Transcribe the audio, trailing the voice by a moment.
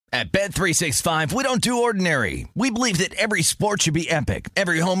At Bet365, we don't do ordinary. We believe that every sport should be epic.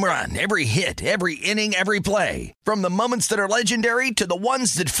 Every home run, every hit, every inning, every play. From the moments that are legendary to the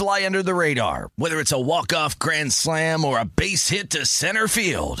ones that fly under the radar. Whether it's a walk-off grand slam or a base hit to center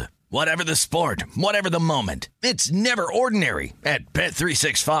field. Whatever the sport, whatever the moment. It's never ordinary at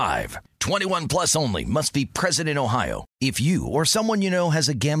Bet365. 21 plus only. Must be present in Ohio. If you or someone you know has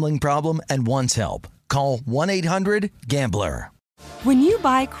a gambling problem and wants help, call 1-800-GAMBLER. When you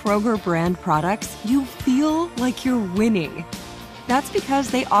buy Kroger brand products, you feel like you're winning. That's because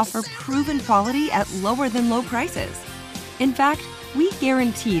they offer proven quality at lower than low prices. In fact, we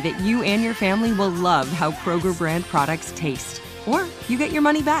guarantee that you and your family will love how Kroger brand products taste, or you get your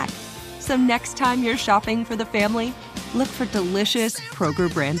money back. So next time you're shopping for the family, look for delicious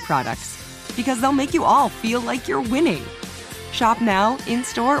Kroger brand products, because they'll make you all feel like you're winning. Shop now,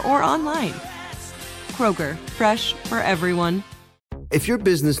 in-store, or online. Kroger, fresh for everyone. If your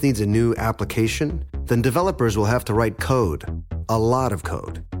business needs a new application, then developers will have to write code, a lot of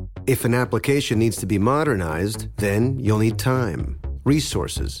code. If an application needs to be modernized, then you'll need time,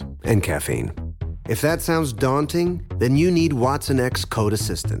 resources, and caffeine. If that sounds daunting, then you need Watson X Code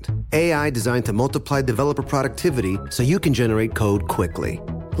Assistant, AI designed to multiply developer productivity so you can generate code quickly.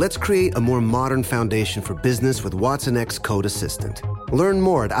 Let's create a more modern foundation for business with Watson X Code Assistant. Learn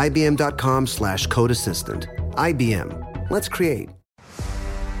more at ibm.com/code assistant. IBM. Let's create.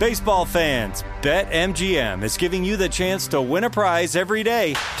 Baseball fans, BetMGM is giving you the chance to win a prize every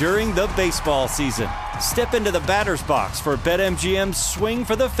day during the baseball season. Step into the batter's box for BetMGM's Swing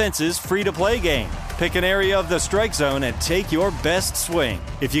for the Fences free-to-play game. Pick an area of the strike zone and take your best swing.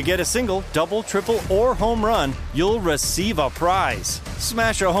 If you get a single, double, triple, or home run, you'll receive a prize.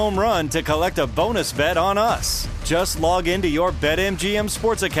 Smash a home run to collect a bonus bet on us. Just log into your BetMGM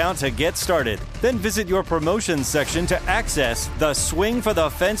sports account to get started. Then visit your promotions section to access the Swing for the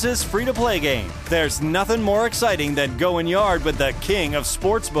Fences free-to-play game. There's nothing more exciting than going yard with the king of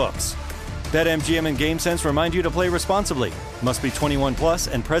sportsbooks. BetMGM and GameSense remind you to play responsibly. Must be 21 plus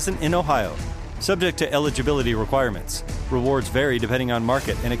and present in Ohio. Subject to eligibility requirements. Rewards vary depending on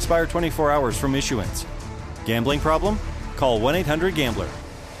market and expire 24 hours from issuance. Gambling problem? Call 1-800-GAMBLER.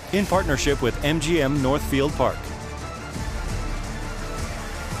 In partnership with MGM Northfield Park.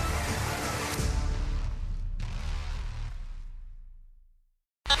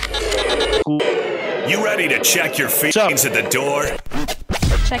 You ready to check your feelings at the door?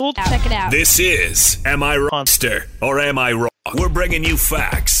 Check it out. This is Am I Royster or Am I Wrong? We're bringing you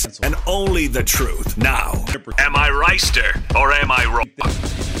facts and only the truth. Now, am I Royster or am I wrong?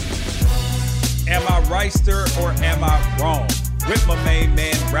 Am I Royster or am I wrong? With my main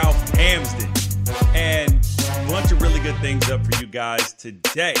man, Ralph Amsden. And a bunch of really good things up for you guys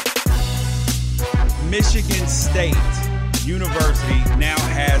today. Michigan State University now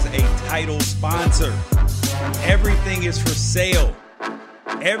has a title sponsor. Everything is for sale.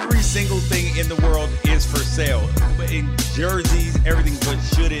 Every single thing in the world is for sale. In jerseys, everything, but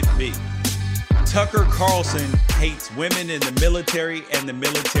should it be? Tucker Carlson hates women in the military, and the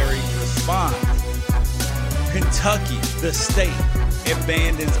military responds. Kentucky, the state,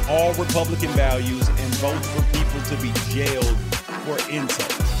 abandons all Republican values and votes for people to be jailed for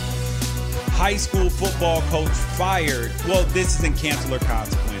insults. High school football coach fired. Well, this isn't cancel or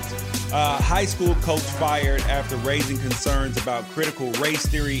consequence. High school coach fired after raising concerns about critical race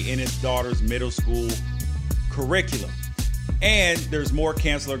theory in his daughter's middle school curriculum. And there's more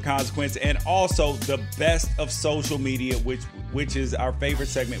cancel or consequence, and also the best of social media, which is our favorite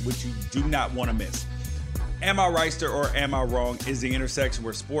segment, which you do not want to miss. Am I Royster or Am I Wrong is the intersection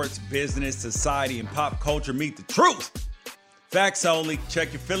where sports, business, society, and pop culture meet the truth. Facts only.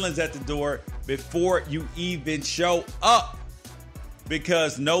 Check your feelings at the door before you even show up,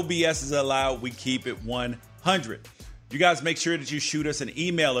 because no BS is allowed. We keep it 100. You guys make sure that you shoot us an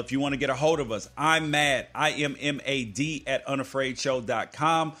email if you want to get a hold of us. I'm mad, IMMAD at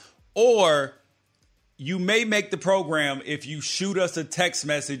unafraidshow.com. Or you may make the program if you shoot us a text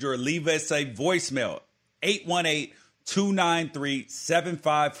message or leave us a voicemail.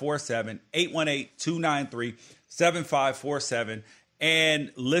 818-293-7547. 818-293-7547.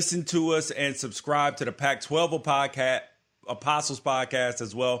 And listen to us and subscribe to the Pac-12 podcast, Apostles podcast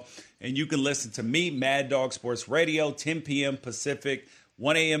as well. And you can listen to me, Mad Dog Sports Radio, 10 p.m. Pacific,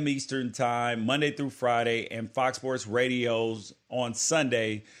 1 a.m. Eastern time, Monday through Friday, and Fox Sports Radios on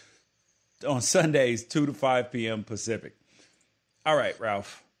Sundays, 2 to 5 p.m. Pacific. All right,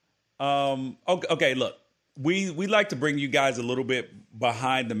 Ralph. Okay, look, we like to bring you guys a little bit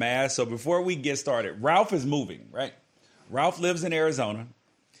behind the mask. So before we get started, Ralph is moving, right? Ralph lives in Arizona.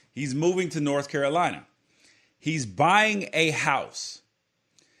 He's moving to North Carolina. He's buying a house.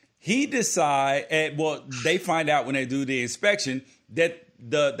 He decide, well, they find out when they do the inspection that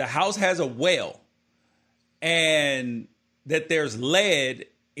the house has a well and that there's lead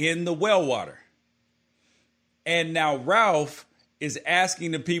in the well water. And now Ralph is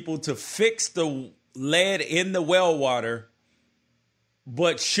asking the people to fix the lead in the well water.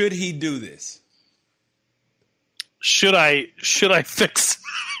 But should he do this? Should I fix?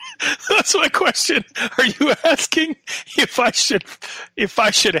 That's my question. Are you asking if I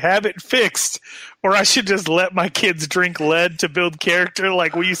should have it fixed, or I should just let my kids drink lead to build character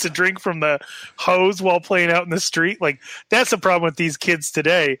like we used to drink from the hose while playing out in the street? Like, that's the problem with these kids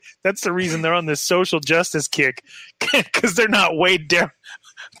today. That's the reason they're on this social justice kick, because they're not weighed down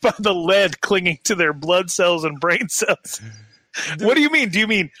by the lead clinging to their blood cells and brain cells. What do you mean? Do you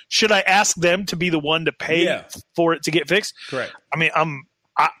mean should I ask them to be the one to pay for it to get fixed? Correct. I mean,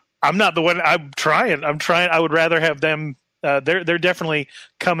 I'm not the one. I'm trying. I would rather have them. They're definitely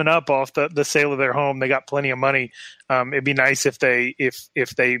coming up off the sale of their home. They got plenty of money. It'd be nice if they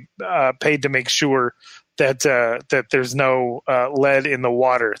paid to make sure that there's no lead in the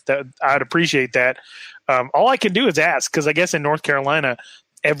water. That I'd appreciate that. All I can do is ask, because I guess in North Carolina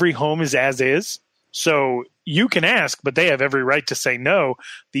every home is as is. So you can ask, but they have every right to say no.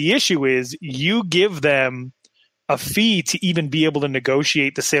 The issue is you give them a fee to even be able to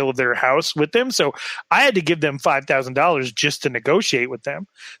negotiate the sale of their house with them. So I had to give them $5,000 just to negotiate with them.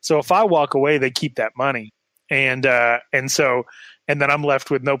 So if I walk away, they keep that money. And then I'm left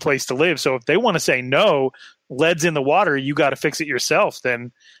with no place to live. So if they want to say no, lead's in the water, you got to fix it yourself,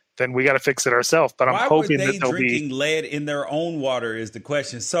 then we got to fix it ourselves. But I'm hoping that they'll be drinking lead in their own water is the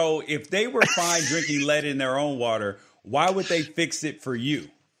question. So if they were fine drinking lead in their own water, why would they fix it for you?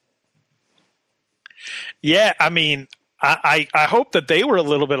 Yeah, I mean, I hope that they were a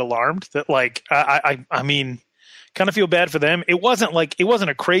little bit alarmed. That I mean, kind of feel bad for them. It wasn't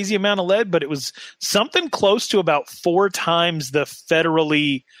a crazy amount of lead, but it was something close to about 4 times the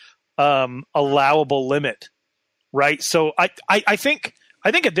federally allowable limit, right? So I think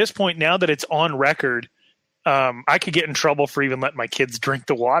at this point, now that it's on record, I could get in trouble for even letting my kids drink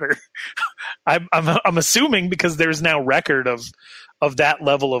the water. I'm assuming, because there's now record of that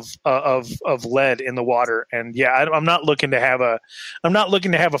level of lead in the water. And yeah, I'm not looking to have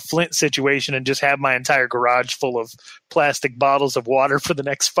a Flint situation and just have my entire garage full of plastic bottles of water for the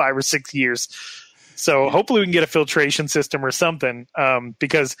next 5 or 6 years. So hopefully we can get a filtration system or something,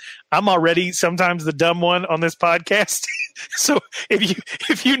 because I'm already sometimes the dumb one on this podcast. So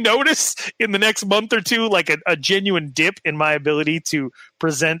if you notice in the next month or two, like a genuine dip in my ability to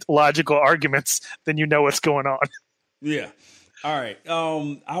present logical arguments, then you know what's going on. Yeah. All right.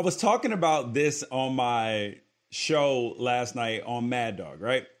 I was talking about this on my show last night on Mad Dog,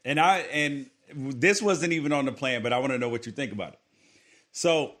 right? And this wasn't even on the plan, but I want to know what you think about it.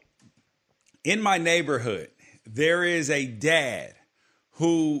 So in my neighborhood, there is a dad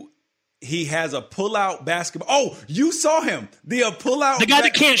who he has a pull-out basketball. Oh, you saw him. The pull-out. The guy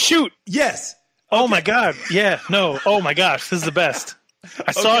that can't shoot. Yes. Oh, my God. Yeah. No. Oh, my gosh. This is the best.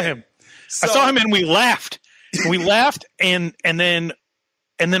 I saw him. I saw him and we laughed. We laughed and then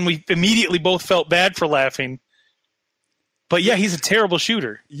we immediately both felt bad for laughing. But yeah, he's a terrible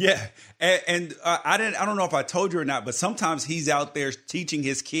shooter. Yeah. And I don't know if I told you or not, but sometimes he's out there teaching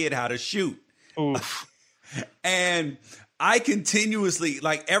his kid how to shoot. Oof. And I continuously,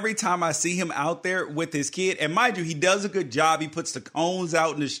 like every time I see him out there with his kid, and mind you, he does a good job. He puts the cones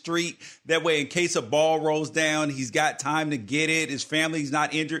out in the street. That way, in case a ball rolls down, he's got time to get it. His family's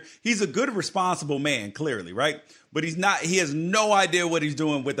not injured. He's a good, responsible man, clearly, right? But he has no idea what he's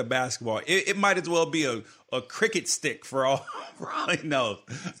doing with the basketball. It might as well be a cricket stick for all he knows.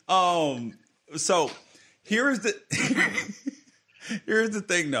 So here's the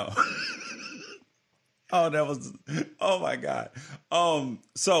thing, though. Oh my God.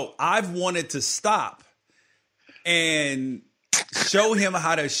 So I've wanted to stop and show him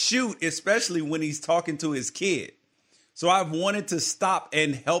how to shoot, especially when he's talking to his kid. So I've wanted to stop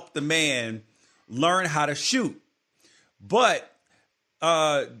and help the man learn how to shoot. But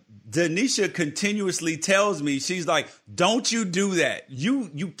Denisha continuously tells me, she's like, don't you do that.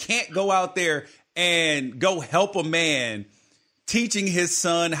 You can't go out there and go help a man teaching his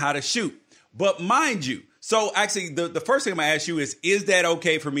son how to shoot. But mind you, so actually the first thing I'm going to ask you is that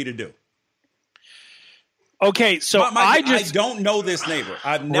okay for me to do? Okay, so I don't know this neighbor.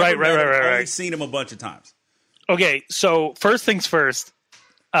 I've never met him, only seen him a bunch of times. Okay, so first things first,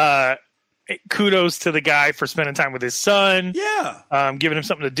 kudos to the guy for spending time with his son. Yeah. Giving him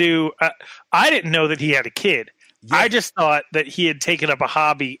something to do. I didn't know that he had a kid. Yeah. I just thought that he had taken up a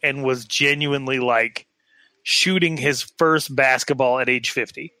hobby and was genuinely like shooting his first basketball at age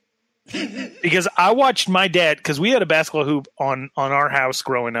 50. Because I watched my dad, because we had a basketball hoop on our house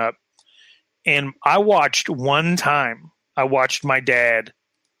growing up, and I watched my dad,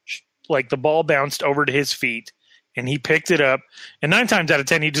 like the ball bounced over to his feet, and he picked it up, and 9 times out of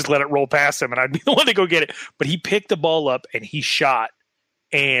 10 he just let it roll past him, and I'd be the one to go get it. But he picked the ball up and he shot,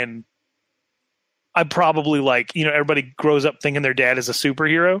 and I probably, like, you know, everybody grows up thinking their dad is a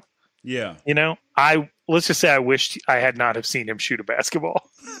superhero. Yeah. You know, let's just say I wished I had not have seen him shoot a basketball.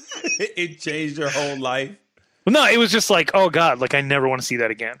 It changed your whole life. Well, no, it was just like, oh God, like I never want to see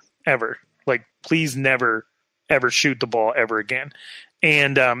that again, ever. Like, please never, ever shoot the ball ever again.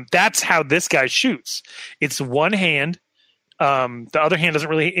 And that's how this guy shoots. It's one hand. The other hand doesn't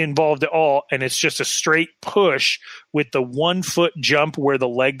really involved at all, and it's just a straight push with the 1 foot jump where the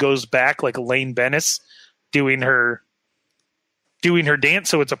leg goes back, like Elaine Bennis doing her dance.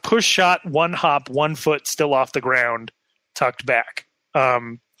 So it's a push shot, 1 hop, 1 foot still off the ground, tucked back.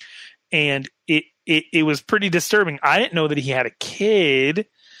 And it was pretty disturbing. I didn't know that he had a kid.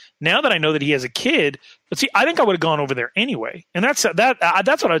 Now that I know that he has a kid, but see, I think I would have gone over there anyway. And that's what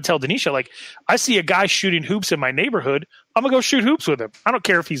I would tell Denisha. Like, I see a guy shooting hoops in my neighborhood, I'm gonna go shoot hoops with him. I don't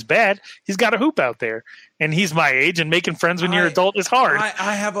care if he's bad. He's got a hoop out there, and he's my age. And making friends when you're an adult is hard.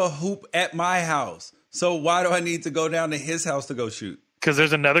 I have a hoop at my house, so why do I need to go down to his house to go shoot? Because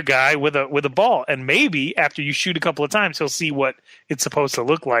there's another guy with a ball, and maybe after you shoot a couple of times, he'll see what it's supposed to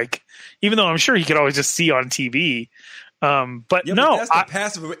look like. Even though I'm sure he could always just see on TV. But yeah, no, but that's the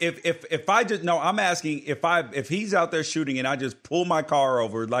passive. If I just no, I'm asking if he's out there shooting and I just pull my car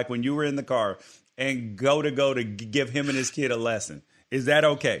over, like when you were in the car, and go to give him and his kid a lesson. Is that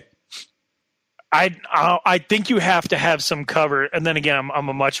okay? I think you have to have some cover, and then again, I'm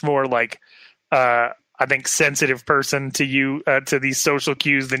a much more like I think sensitive person to you to these social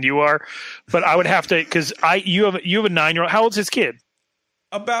cues than you are. But I would have to, because you have a 9-year-old. How old's his kid?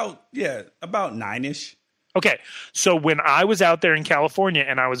 About 9-ish. Okay, so when I was out there in California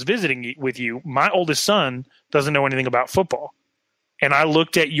and I was visiting with you, my oldest son doesn't know anything about football. And I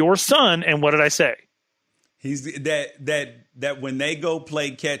looked at your son, and what did I say? He's that when they go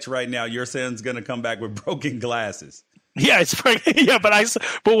play catch right now, your son's going to come back with broken glasses. Yeah, but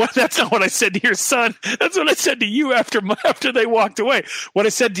that's not what I said to your son. That's what I said to you after they walked away. What I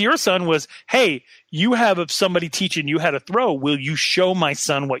said to your son was, "Hey, you have somebody teaching you how to throw. Will you show my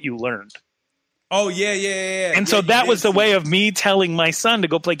son what you learned?" Oh, yeah. And so that was the way of me telling my son to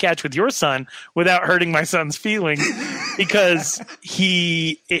go play catch with your son without hurting my son's feelings, because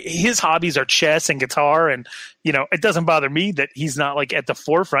his hobbies are chess and guitar. And, you know, it doesn't bother me that he's not like at the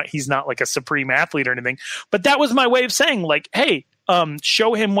forefront. He's not like a supreme athlete or anything. But that was my way of saying, like, hey,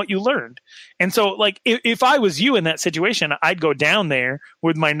 show him what you learned. And so, like, if I was you in that situation, I'd go down there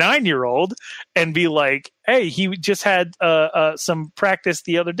with my 9-year-old and be like, hey, he just had some practice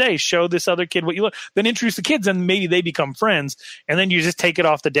the other day. Show this other kid what you learned. Then introduce the kids, and maybe they become friends. And then you just take it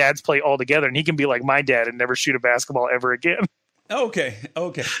off the dad's plate altogether, and he can be like my dad and never shoot a basketball ever again. Okay.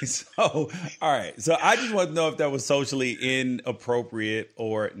 So, all right. So I just want to know if that was socially inappropriate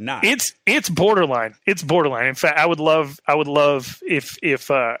or not. It's borderline. It's borderline. In fact, I would love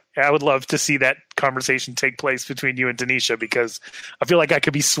if I would love to see that conversation take place between you and Denisha, because I feel like I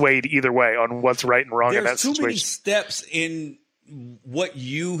could be swayed either way on what's right and wrong in that situation. There's too many steps in what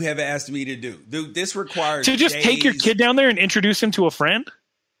you have asked me to do. Dude, this requires to just take your kid down there and introduce him to a friend.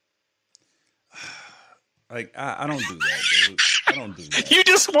 Like, I don't do that, dude. I don't do that. You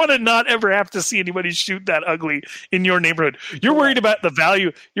just want to not ever have to see anybody shoot that ugly in your neighborhood. You're worried about the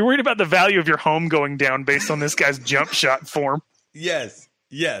value. You're worried about the value of your home going down based on this guy's jump shot form. Yes.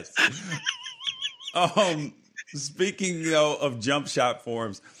 Speaking though of jump shot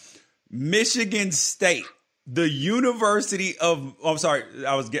forms, Michigan State, the University of. I'm sorry,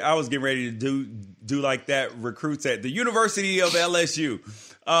 I was getting ready to do like that. Recruits at the University of LSU.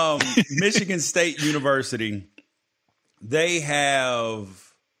 Michigan State University, they have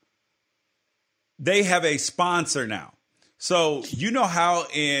a sponsor now. So you know how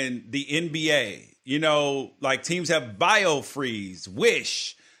in the NBA, you know, like teams have BioFreeze,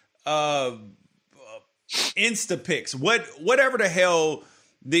 Wish, Instapix, whatever the hell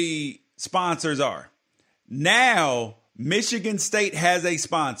the sponsors are. Now Michigan State has a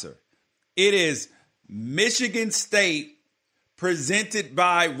sponsor. It is Michigan State, presented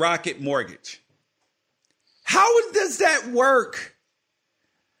by Rocket Mortgage. How does that work?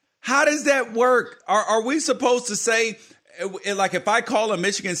 How does that work? Are we supposed to say, like, if I call a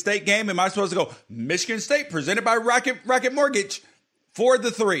Michigan State game, am I supposed to go, Michigan State presented by Rocket Mortgage for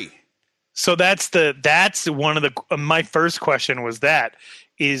the 3? So that's one of the, my first question was that,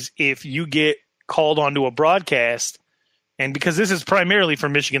 is if you get called onto a broadcast and because this is primarily for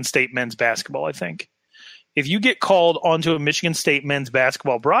Michigan State men's basketball, I think, if you get called onto a Michigan State men's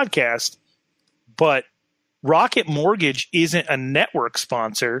basketball broadcast, but Rocket Mortgage isn't a network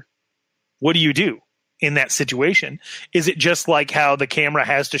sponsor, what do you do in that situation? Is it just like how the camera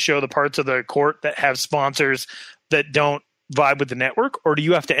has to show the parts of the court that have sponsors that don't vibe with the network, or do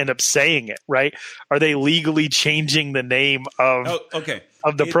you have to end up saying it, right? Are they legally changing the name of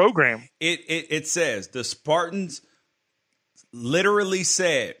the program? It says the Spartans literally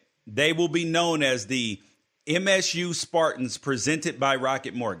said they will be known as the MSU Spartans presented by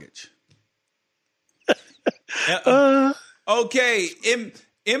Rocket Mortgage. Okay,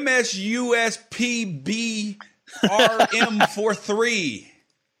 MSUSPBRM43.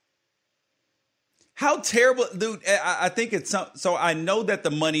 How terrible, dude. I think it's so I know that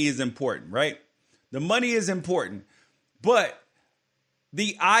the money is important, right? The money is important. But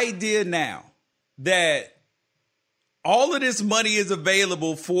the idea now that all of this money is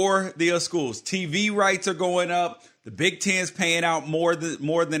available for the schools. TV rights are going up. The Big Ten's paying out more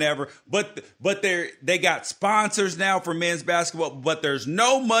than ever. But they got sponsors now for men's basketball, but there's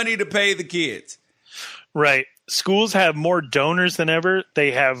no money to pay the kids. Right. Schools have more donors than ever.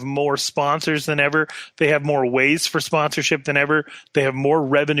 They have more sponsors than ever. They have more ways for sponsorship than ever. They have more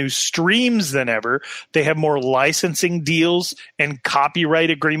revenue streams than ever. They have more licensing deals and copyright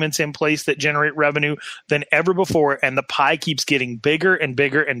agreements in place that generate revenue than ever before. And the pie keeps getting bigger and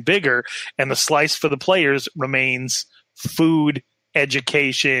bigger and bigger. And the slice for the players remains food,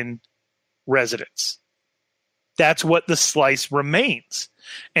 education, residence. That's what the slice remains.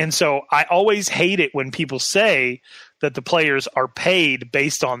 And so I always hate it when people say that the players are paid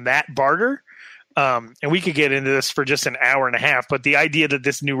based on that barter. And we could get into this for just an hour and a half, but the idea that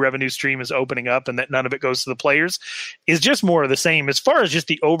this new revenue stream is opening up and that none of it goes to the players is just more of the same. As far as just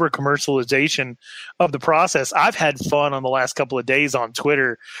the over commercialization of the process, I've had fun on the last couple of days on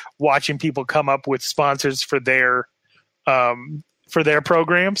Twitter watching people come up with sponsors for their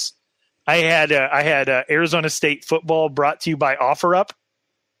programs. I had Arizona State football brought to you by OfferUp.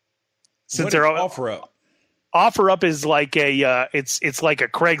 What is OfferUp? OfferUp is like it's like a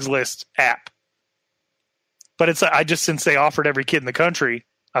Craigslist app, but since they offered every kid in the country,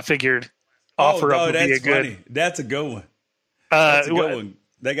 I figured OfferUp would be a good. Funny. That's a good one. That's a good one.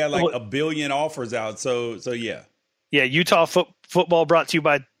 They got like 1 billion offers out. So yeah. Yeah, Utah football brought to you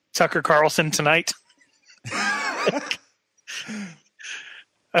by Tucker Carlson tonight.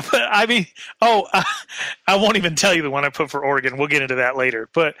 I mean, I won't even tell you the one I put for Oregon. We'll get into that later.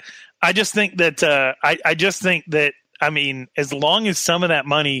 But I just think that I mean, as long as some of that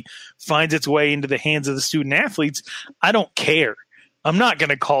money finds its way into the hands of the student athletes, I don't care. I'm not going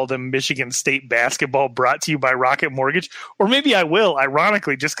to call them Michigan State basketball brought to you by Rocket Mortgage, or maybe I will,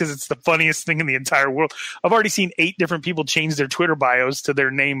 ironically, just because it's the funniest thing in the entire world. I've already seen 8 different people change their Twitter bios to their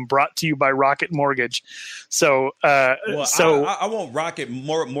name brought to you by Rocket Mortgage. So, I want Rocket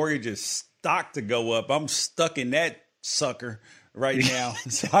Mortgage's stock to go up. I'm stuck in that sucker right now.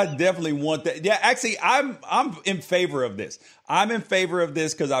 So I definitely want that. Yeah, actually, I'm in favor of this. I'm in favor of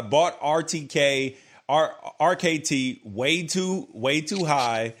this because I bought RKT way too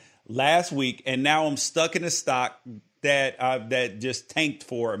high last week, and now I'm stuck in a stock that just tanked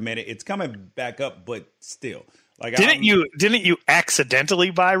for a minute. It's coming back up, but still. Like, didn't you accidentally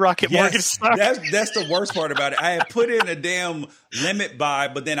buy Rocket Mortgage stock? That's the worst part about it. I had put in a damn limit buy,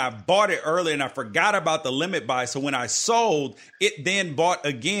 but then I bought it early and I forgot about the limit buy. So when I sold, it then bought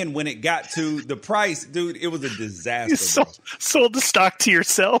again when it got to the price. Dude, it was a disaster. You sold the stock to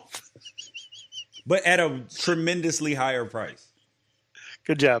yourself? But at a tremendously higher price.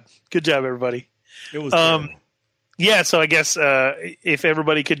 Good job, everybody. It was terrible. Yeah, so I guess if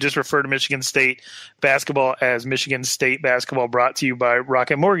everybody could just refer to Michigan State basketball as Michigan State basketball brought to you by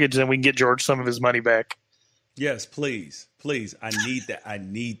Rocket Mortgage, then we can get George some of his money back. Yes, please. I need that.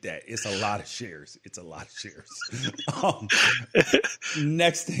 It's a lot of shares.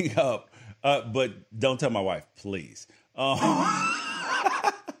 Next thing up, but don't tell my wife, please. No,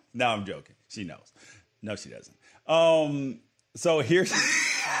 I'm joking. She knows. No, she doesn't. So here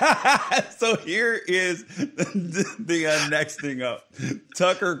is the next thing up.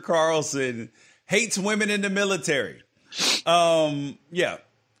 Tucker Carlson hates women in the military. Yeah,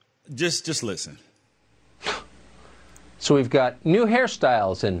 just listen. So we've got new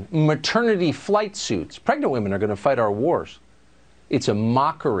hairstyles and maternity flight suits. Pregnant women are going to fight our wars. It's a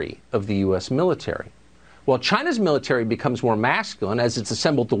mockery of the U.S. military. While China's military becomes more masculine as it's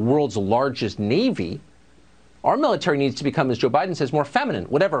assembled the world's largest navy, our military needs to become, as Joe Biden says, more feminine,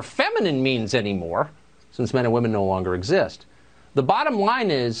 whatever feminine means anymore, since men and women no longer exist. The bottom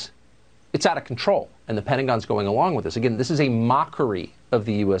line is It's out of control, and the Pentagon's going along with this. Again, this is a mockery of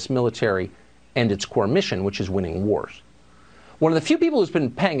the U.S. military and its core mission, which is winning wars. One of the few people who's been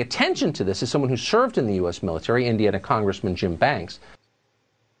paying attention to this is someone who served in the U.S. military, Indiana Congressman Jim Banks.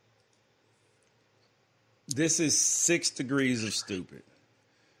 This is 6 degrees of stupid.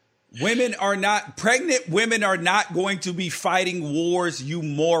 Pregnant women are not going to be fighting wars, you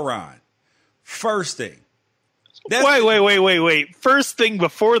moron. First thing. Wait. First thing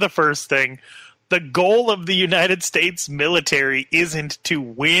before the first thing. The goal of the United States military isn't to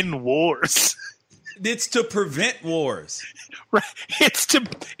win wars. It's to prevent wars. Right. It's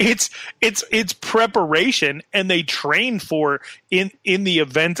preparation, and they train for in the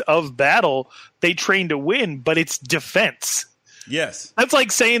event of battle, they train to win, but it's defense. Yes. That's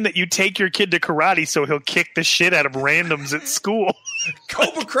like saying that you take your kid to karate so he'll kick the shit out of randoms at school.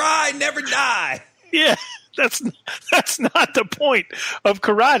 Cobra Cry, never die. Yeah. That's not the point of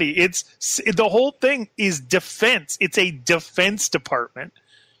karate. It's the whole thing is defense. It's a defense department,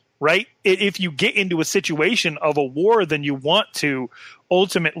 right? If you get into a situation of a war, then you want to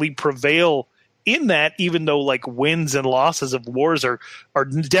ultimately prevail in that, even though like wins and losses of wars are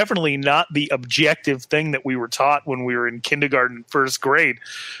definitely not the objective thing that we were taught when we were in kindergarten, first grade.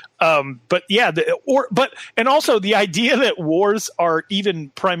 But yeah, and also the idea that wars are even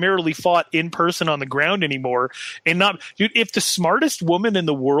primarily fought in person on the ground anymore, and not, dude, if the smartest woman in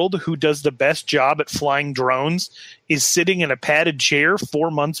the world who does the best job at flying drones is sitting in a padded chair,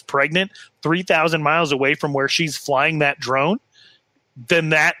 4 months pregnant, 3,000 miles away from where she's flying that drone,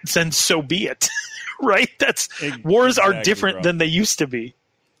 then so be it. Right? Wars are different than they used to be.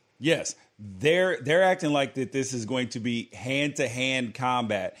 Yes. They're acting like that this is going to be hand-to-hand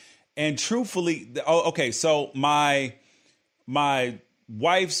combat. And truthfully, so my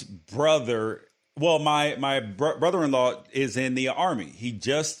wife's brother, my brother-in-law is in the Army. He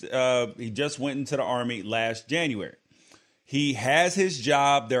just went into the Army last January. He has his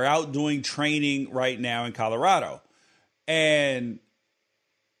job. They're out doing training right now in Colorado. And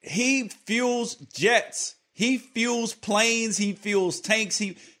he fuels jets. He fuels planes. He fuels tanks.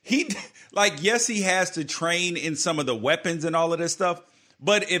 He yes, he has to train in some of the weapons and all of this stuff.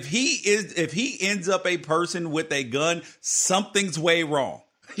 But if he ends up a person with a gun, something's way wrong.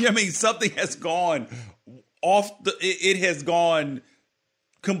 You know what I mean? Something has gone off. It has gone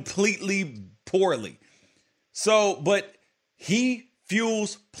completely poorly. So, but he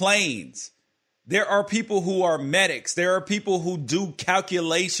fuels planes. There are people who are medics. There are people who do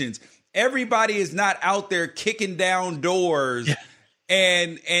calculations. Everybody is not out there kicking down doors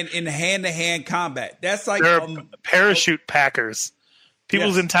and in hand-to-hand combat. That's like there are parachute packers.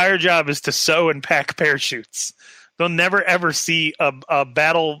 People's entire job is to sew and pack parachutes. They'll never, ever see a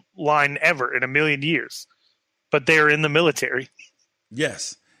battle line ever in a million years, but they're in the military.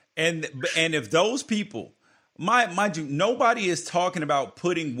 Yes. And if those people, mind you, nobody is talking about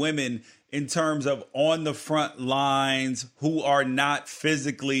putting women in terms of on the front lines who are not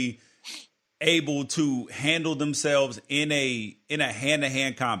physically able to handle themselves in a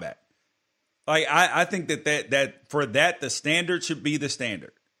hand-to-hand combat. Like I think that for that, the standard should be the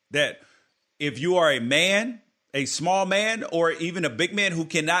standard. That if you are a man, a small man, or even a big man who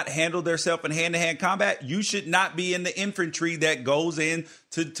cannot handle themselves in hand-to-hand combat, you should not be in the infantry that goes in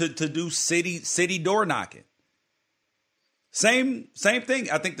to do city door knocking. Same thing.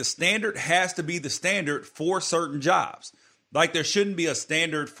 I think the standard has to be the standard for certain jobs. Like there shouldn't be a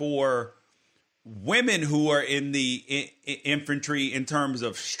standard for women who are in the infantry in terms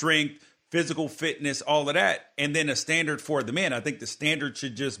of strength, physical fitness, all of that, and then a standard for the men. I think the standard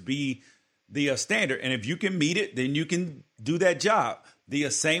should just be the standard. And if you can meet it, then you can do that job. The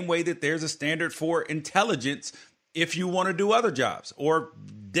same way that there's a standard for intelligence if you want to do other jobs, or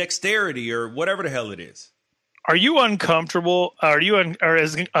dexterity, or whatever the hell it is. Are you uncomfortable? Are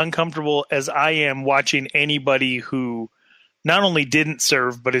as uncomfortable as I am watching anybody who not only didn't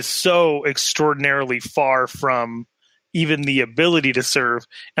serve, but is so extraordinarily far from even the ability to serve?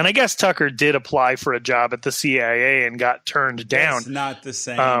 And I guess Tucker did apply for a job at the CIA and got turned down. That's not the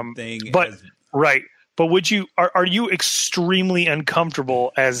same thing. Right. But are you extremely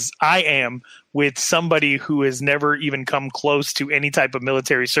uncomfortable, as I am, with somebody who has never even come close to any type of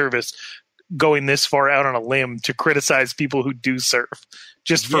military service going this far out on a limb to criticize people who do serve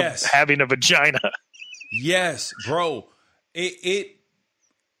just for having a vagina? Yes, bro. It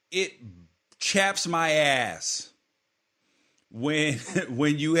chaps my ass when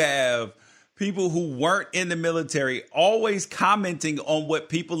you have people who weren't in the military always commenting on what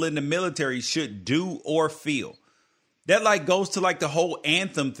people in the military should do or feel. That like goes to like the whole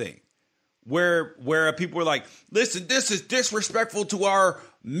anthem thing, where people are like, listen, this is disrespectful to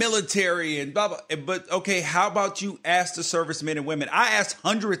military and blah, blah. But okay, how about you ask the servicemen and women? I asked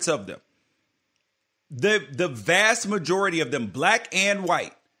hundreds of them. The vast majority of them, black and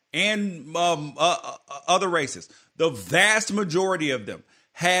white and other races, the vast majority of them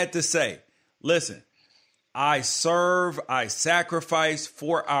had to say, listen, I serve, I sacrifice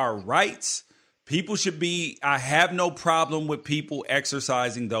for our rights. I have no problem with people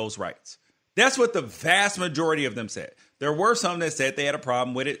exercising those rights. That's what the vast majority of them said. There were some that said they had a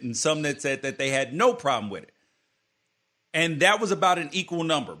problem with it and some that said that they had no problem with it. And that was about an equal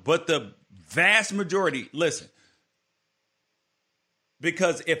number. But the vast majority, listen,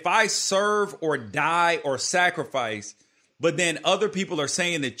 because if I serve or die or sacrifice, but then other people are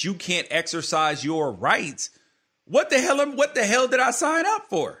saying that you can't exercise your rights, what the hell did I sign up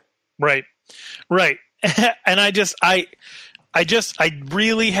for? Right. And I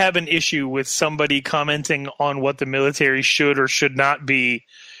really have an issue with somebody commenting on what the military should or should not be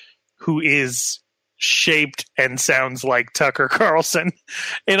who is shaped and sounds like Tucker Carlson.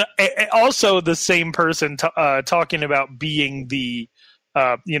 And also the same person talking about being the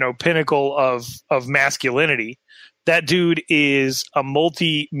pinnacle of masculinity. That dude is a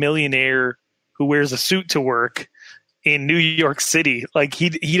multi-millionaire who wears a suit to work in New York City. Like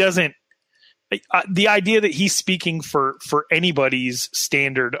he doesn't. The idea that he's speaking for anybody's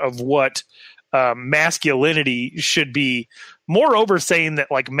standard of what masculinity should be, moreover saying that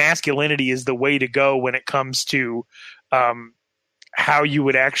like masculinity is the way to go when it comes to how you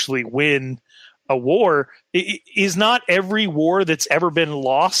would actually win a war. Is not every war that's ever been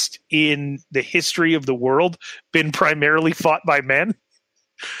lost in the history of the world been primarily fought by men?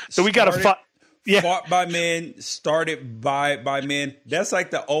 So we got to fight. Yeah. Fought by men, started by men. That's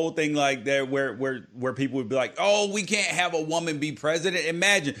like the old thing like that where people would be like, oh, we can't have a woman be president.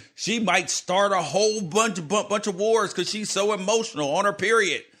 Imagine she might start a whole bunch of wars because she's so emotional on her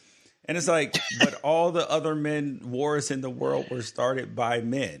period. And it's like, but all the other wars in the world were started by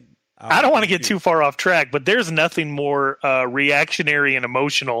men. I don't want to get too far off track, but there's nothing more reactionary and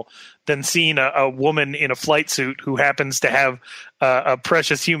emotional than seeing a woman in a flight suit who happens to have a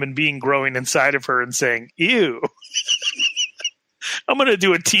precious human being growing inside of her and saying, ew, I'm going to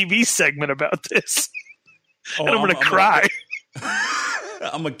do a TV segment about this. And I'm going to cry.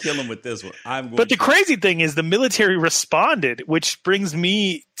 I'm going to kill him with this one. But the crazy thing is the military responded, which brings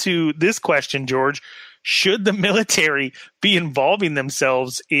me to this question, George. Should the military be involving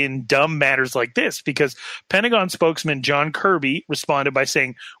themselves in dumb matters like this? Because Pentagon spokesman John Kirby responded by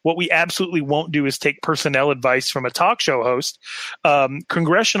saying, what we absolutely won't do is take personnel advice from a talk show host.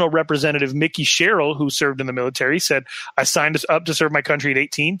 Congressional Representative Mickey Sherrill, who served in the military, said, I signed up to serve my country at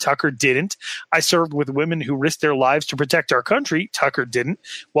 18. Tucker didn't. I served with women who risked their lives to protect our country. Tucker didn't.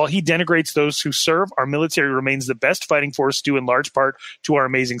 While he denigrates those who serve, our military remains the best fighting force due in large part to our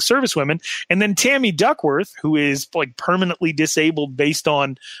amazing servicewomen. And then Tammy Duckworth, who is like permanently disabled based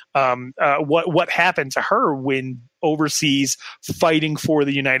on what happened to her when overseas fighting for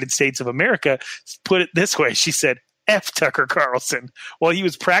the United States of America, put it this way. She said, F Tucker Carlson. While he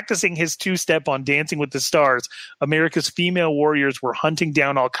was practicing his two-step on Dancing with the Stars, America's female warriors were hunting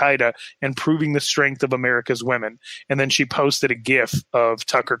down Al-Qaeda and proving the strength of America's women. And then she posted a GIF of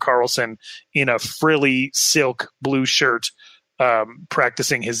Tucker Carlson in a frilly silk blue shirt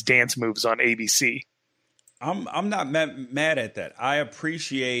practicing his dance moves on ABC. I'm not mad at that. I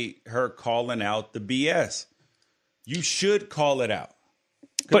appreciate her calling out the BS. You should call it out.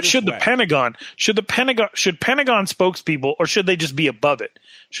 But should Pentagon spokespeople, or should they just be above it?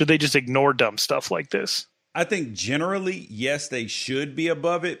 Should they just ignore dumb stuff like this? I think generally, yes, they should be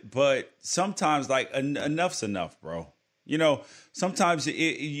above it, but sometimes like enough's enough, bro. You know, sometimes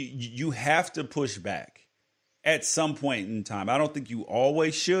you have to push back at some point in time. I don't think you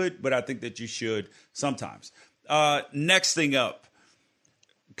always should, but I think that you should sometimes. Next thing up,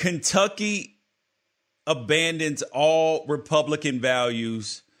 Kentucky abandons all Republican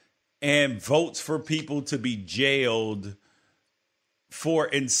values and votes for people to be jailed for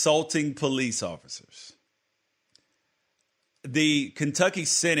insulting police officers. The Kentucky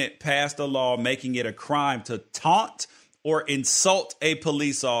Senate passed a law making it a crime to taunt or insult a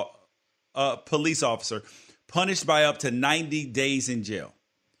police officer, punished by up to 90 days in jail.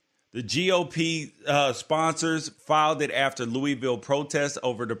 The GOP sponsors filed it after Louisville protests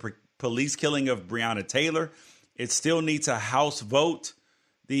over the police killing of Breonna Taylor. It still needs a House vote.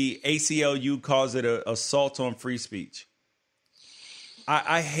 The ACLU calls it an assault on free speech.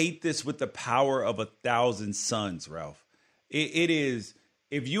 I hate this with the power of 1,000 suns, Ralph. It is,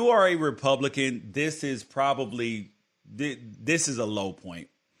 if you are a Republican, this is a low point.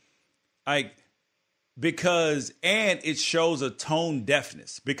 Like, and it shows a tone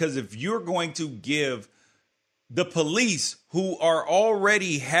deafness, because if you're going to give the police, who are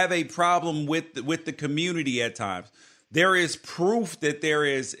already have a problem with the community at times, there is proof that there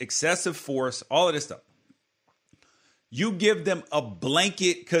is excessive force, all of this stuff. You give them a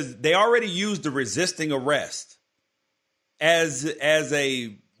blanket, because they already used the resisting arrest as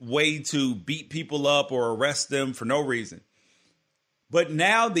a way to beat people up or arrest them for no reason. But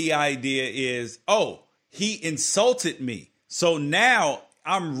now the idea is, oh, he insulted me, so now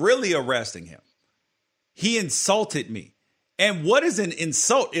I'm really arresting him. He insulted me. And what is an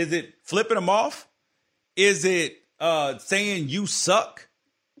insult? Is it flipping him off? Is it saying you suck?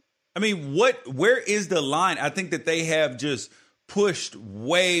 I mean, where is the line? I think that they have just pushed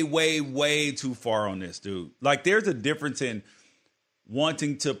way, way, way too far on this, dude. Like, there's a difference in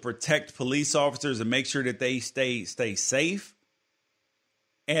wanting to protect police officers and make sure that they stay safe,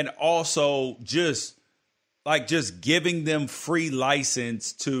 and also just giving them free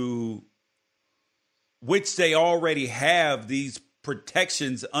license, to which they already have these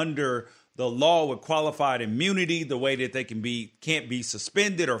protections under the law with qualified immunity, the way that they can't be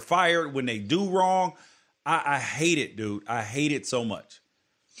suspended or fired when they do wrong. I hate it, dude. I hate it so much.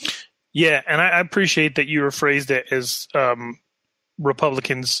 Yeah, and I appreciate that you rephrased it as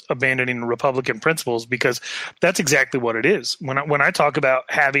Republicans abandoning Republican principles, because that's exactly what it is. When I talk about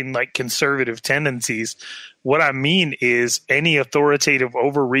having like conservative tendencies, what I mean is any authoritative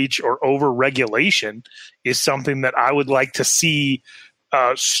overreach or overregulation is something that I would like to see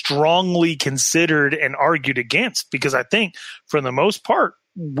strongly considered and argued against, because I think for the most part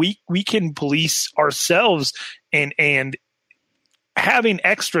we can police ourselves, and having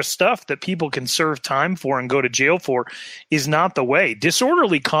extra stuff that people can serve time for and go to jail for is not the way.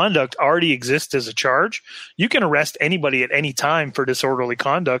 Disorderly conduct already exists as a charge. You can arrest anybody at any time for disorderly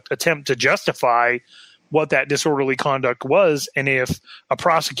conduct, attempt to justify what that disorderly conduct was. And if a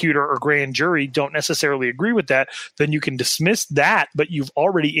prosecutor or grand jury don't necessarily agree with that, then you can dismiss that, but you've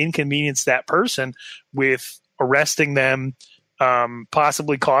already inconvenienced that person with arresting them,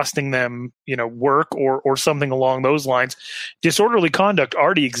 possibly costing them, work or something along those lines. Disorderly conduct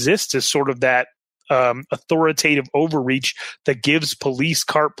already exists as sort of that authoritative overreach that gives police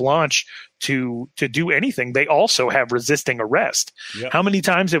carte blanche to do anything. They also have resisting arrest. Yep. How many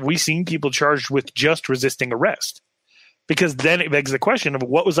times have we seen people charged with just resisting arrest? Because then it begs the question of,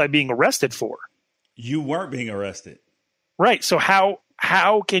 what was I being arrested for? You weren't being arrested. Right. So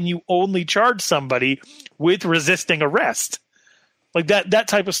how can you only charge somebody with resisting arrest? Like that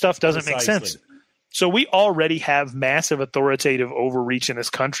type of stuff doesn't make sense. So we already have massive authoritative overreach in this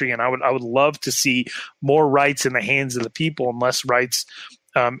country, and I would love to see more rights in the hands of the people and less rights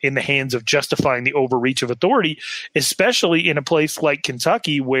in the hands of justifying the overreach of authority, especially in a place like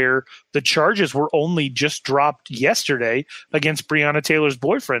Kentucky, where the charges were only just dropped yesterday against Breonna Taylor's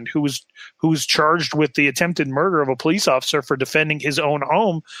boyfriend, who was charged with the attempted murder of a police officer for defending his own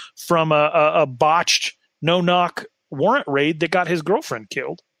home from a botched no-knock warrant raid that got his girlfriend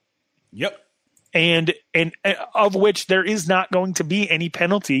killed. Yep. And of which there is not going to be any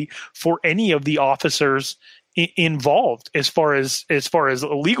penalty for any of the officers involved as far as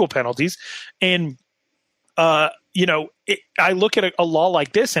legal penalties. And I look at a law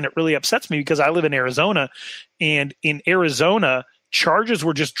like this and it really upsets me, because I live in Arizona, and in Arizona, charges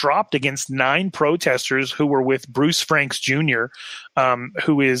were just dropped against 9 protesters who were with Bruce Franks Jr.,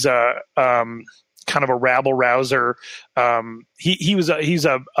 who is kind of a rabble rouser. He's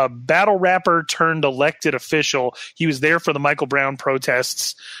a battle rapper turned elected official. He was there for the Michael Brown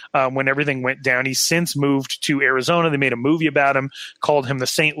protests when everything went down. He's since moved to Arizona. They made a movie about him, called him the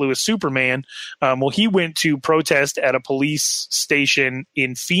St. Louis Superman. Well, he went to protest at a police station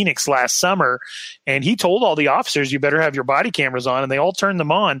in Phoenix last summer, and he told all the officers, you better have your body cameras on, and they all turned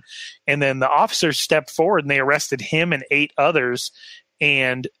them on. And then the officers stepped forward and they arrested him and 8 others,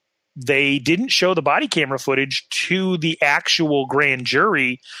 and they didn't show the body camera footage to the actual grand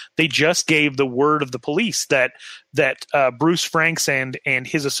jury. They just gave the word of the police that Bruce Franks and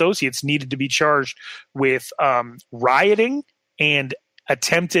his associates needed to be charged with rioting and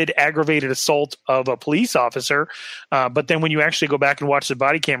attempted aggravated assault of a police officer. But then when you actually go back and watch the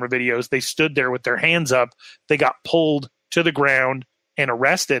body camera videos, they stood there with their hands up. They got pulled to the ground and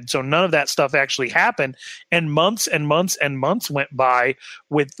arrested. So none of that stuff actually happened. And months and months and months went by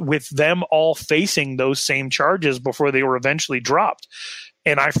with them all facing those same charges before they were eventually dropped.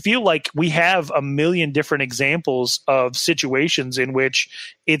 And I feel like we have a million different examples of situations in which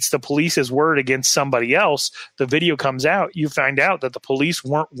it's the police's word against somebody else. The video comes out, you find out that the police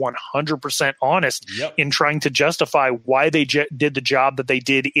weren't 100% honest in trying to justify why they did the job that they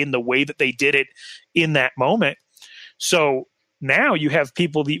did in the way that they did it in that moment. So now you have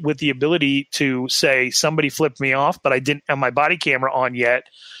people with the ability to say, somebody flipped me off, but I didn't have my body camera on yet.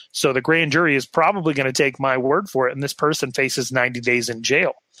 So the grand jury is probably going to take my word for it, and this person faces 90 days in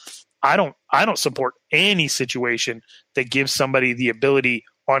jail. I don't support any situation that gives somebody the ability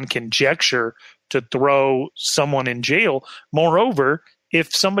on conjecture to throw someone in jail. Moreover,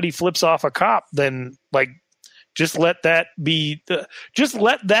 if somebody flips off a cop, then just let that be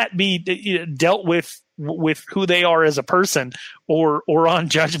dealt with who they are as a person, or on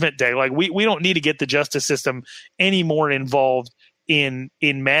Judgment Day. We don't need to get the justice system any more involved in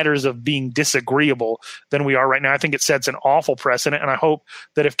matters of being disagreeable than we are right now. I think it sets an awful precedent, and I hope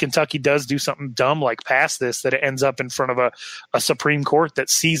that if Kentucky does do something dumb like pass this, that it ends up in front of a Supreme Court that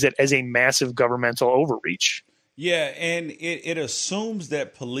sees it as a massive governmental overreach. Yeah, and it assumes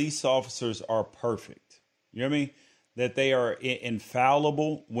that police officers are perfect. You know what I mean? That they are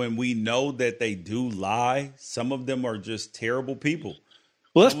infallible when we know that they do lie. Some of them are just terrible people.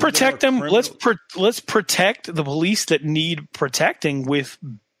 Well, let's protect them. Let's protect the police that need protecting with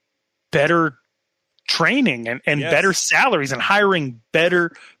better training and better salaries, and hiring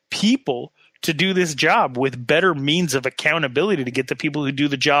better people to do this job with better means of accountability to get the people who do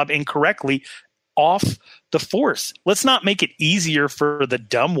the job incorrectly off the force. Let's not make it easier for the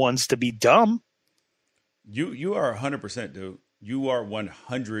dumb ones to be dumb. You are 100%, dude. You are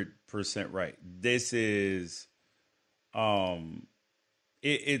 100% right. This is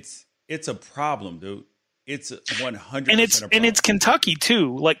it's a problem, dude. It's 100%. And it's Kentucky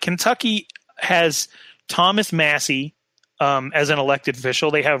too. Kentucky has Thomas Massey as an elected official.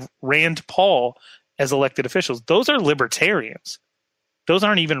 They have Rand Paul as elected officials. Those are libertarians. Those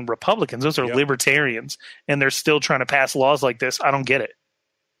aren't even Republicans. Those are libertarians, and they're still trying to pass laws like this. I don't get it.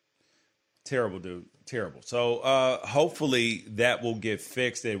 Terrible, dude. Terrible. So hopefully that will get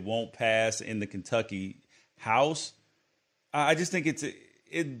fixed. It won't pass in the Kentucky House. I just think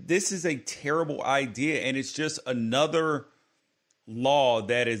this is a terrible idea, and it's just another law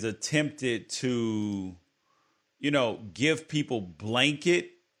that is attempted to, give people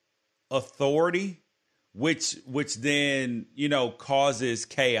blanket authority, which then, causes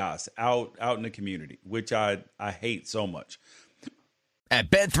chaos out in the community, which I hate so much. At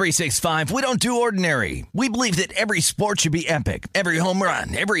Bet365, we don't do ordinary. We believe that every sport should be epic. Every home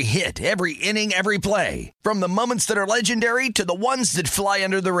run, every hit, every inning, every play. From the moments that are legendary to the ones that fly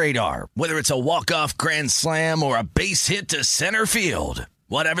under the radar. Whether it's a walk-off grand slam or a base hit to center field.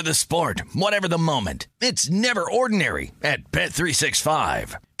 Whatever the sport, whatever the moment. It's never ordinary at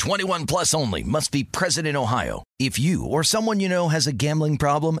Bet365. 21 plus only. Must be present in Ohio. If you or someone you know has a gambling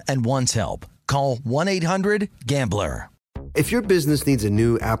problem and wants help, call 1-800-GAMBLER. If your business needs a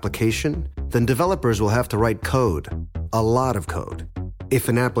new application, then developers will have to write code. A lot of code. If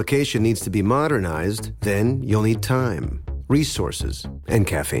an application needs to be modernized, then you'll need time, resources, and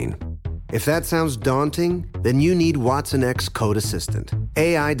caffeine. If that sounds daunting, then you need Watson X Code Assistant.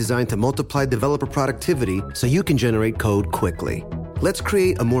 AI designed to multiply developer productivity so you can generate code quickly. Let's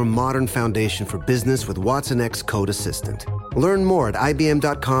create a more modern foundation for business with Watson X Code Assistant. Learn more at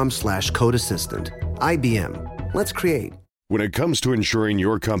ibm.com/code assistant. IBM. Let's create. When it comes to ensuring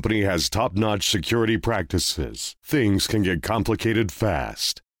your company has top-notch security practices, things can get complicated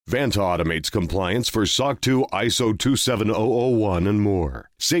fast. Vanta automates compliance for SOC 2, ISO 27001, and more,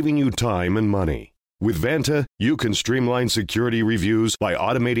 saving you time and money. With Vanta, you can streamline security reviews by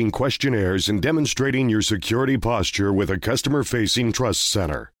automating questionnaires and demonstrating your security posture with a customer-facing trust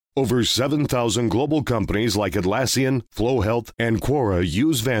center. Over 7,000 global companies like Atlassian, Flow Health, and Quora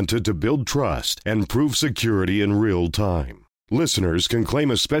use Vanta to build trust and prove security in real time. Listeners can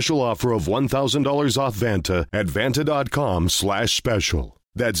claim a special offer of $1,000 off Vanta at vanta.com/special.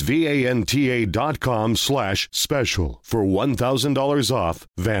 That's VANTA.com/special for $1,000 off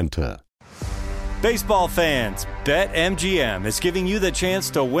Vanta. Baseball fans, BetMGM is giving you the chance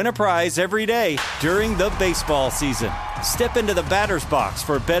to win a prize every day during the baseball season. Step into the batter's box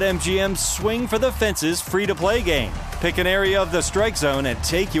for BetMGM's Swing for the Fences free-to-play game. Pick an area of the strike zone and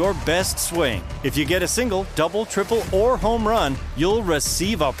take your best swing. If you get a single, double, triple, or home run, you'll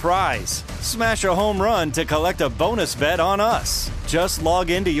receive a prize. Smash a home run to collect a bonus bet on us. Just log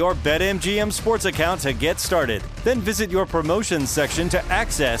into your BetMGM sports account to get started. Then visit your promotions section to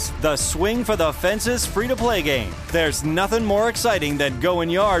access the Swing for the Fences free-to-play game. There's nothing more exciting than going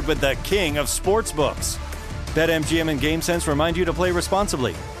yard with the king of sportsbooks. BetMGM and GameSense remind you to play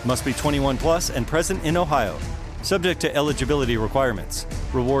responsibly. Must be 21 plus and present in Ohio. Subject to eligibility requirements.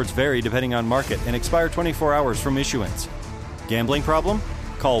 Rewards vary depending on market and expire 24 hours from issuance. Gambling problem?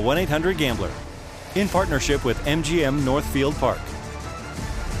 Call 1-800-GAMBLER. In partnership with MGM Northfield Park.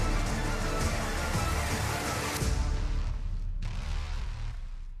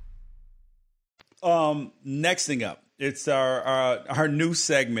 Next thing up, it's our new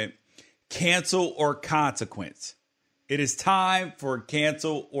segment, Cancel or Consequence. It is time for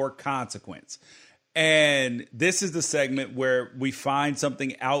Cancel or Consequence. And this is the segment where we find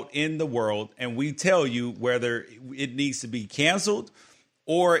something out in the world and we tell you whether it needs to be canceled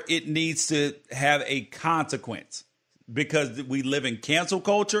or it needs to have a consequence, because we live in cancel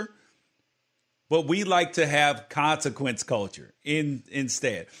culture, but we like to have consequence culture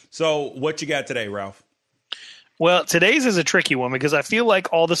instead. So what you got today, Ralph? Well, today's is a tricky one because I feel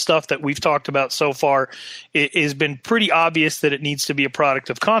like all the stuff that we've talked about so far it has been pretty obvious that it needs to be a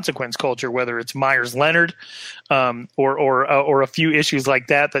product of consequence culture, whether it's Myers-Leonard or a few issues like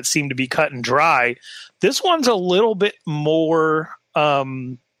that seem to be cut and dry. This one's a little bit more,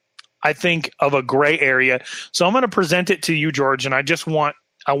 I think, of a gray area. So I'm going to present it to you, George, and I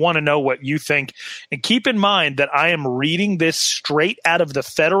want to know what you think. And keep in mind that I am reading this straight out of the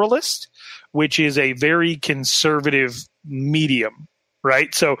Federalist, which is a very conservative medium,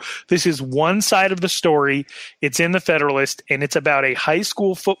 right? So this is one side of the story. It's in the Federalist, and it's about a high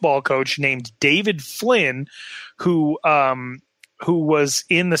school football coach named David Flynn, who was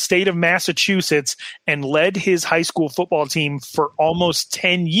in the state of Massachusetts and led his high school football team for almost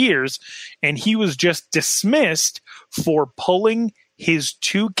 10 years. And he was just dismissed for pulling his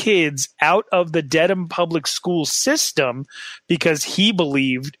two kids out of the Dedham public school system because he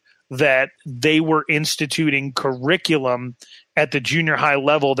believed that they were instituting curriculum at the junior high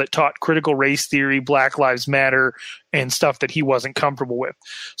level that taught critical race theory, Black Lives Matter, and stuff that he wasn't comfortable with.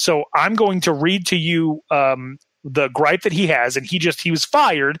 So I'm going to read to you the gripe that he has, and he was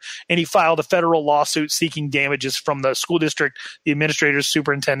fired, and he filed a federal lawsuit seeking damages from the school district, the administrators,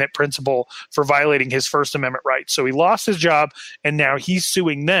 superintendent, principal for violating his First Amendment rights. So he lost his job, and now he's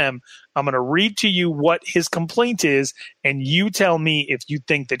suing them. I'm going to read to you what his complaint is, and you tell me if you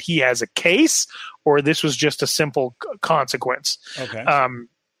think that he has a case or this was just a simple consequence. Okay.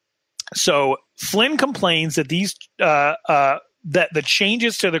 So Flynn complains that that the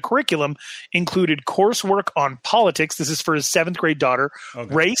changes to the curriculum included coursework on politics. This is for his 7th grade daughter,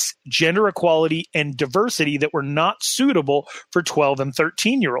 okay. Race, gender equality, and diversity that were not suitable for 12 and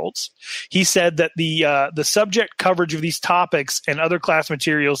 13-year-olds. He said that the subject coverage of these topics and other class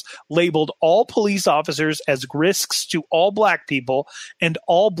materials labeled all police officers as risks to all black people and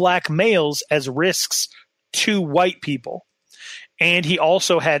all black males as risks to white people. And he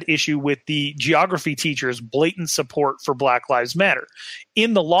also had issue with the geography teacher's blatant support for Black Lives Matter.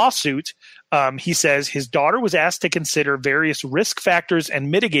 In the lawsuit, he says his daughter was asked to consider various risk factors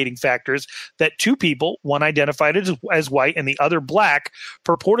and mitigating factors that two people, one identified as white and the other black,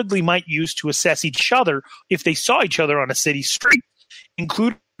 purportedly might use to assess each other if they saw each other on a city street,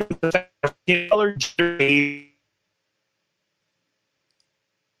 including the fact that color, gender,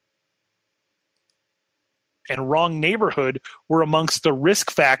 and wrong neighborhood were amongst the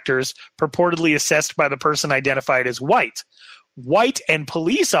risk factors purportedly assessed by the person identified as white. White and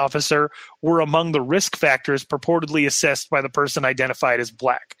police officer were among the risk factors purportedly assessed by the person identified as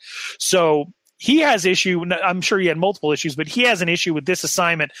black. So he has issue. I'm sure he had multiple issues, but he has an issue with this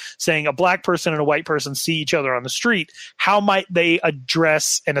assignment saying a black person and a white person see each other on the street. How might they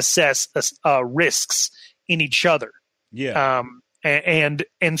address and assess risks in each other? Yeah. And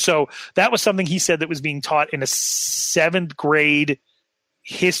so that was something he said that was being taught in a 7th grade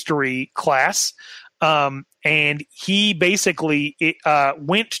history class. And he basically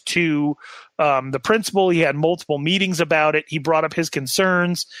went to the principal. He had multiple meetings about it. He brought up his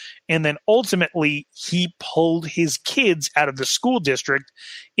concerns. And then ultimately, he pulled his kids out of the school district.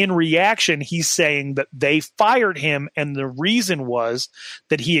 In reaction, he's saying that they fired him. And the reason was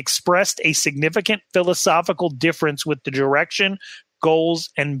that he expressed a significant philosophical difference with the direction, goals,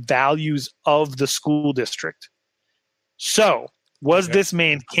 and values of the school district. So was this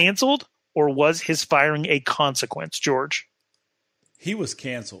man canceled? Or was his firing a consequence, George? He was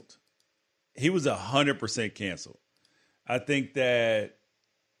canceled. He was 100% canceled. I think that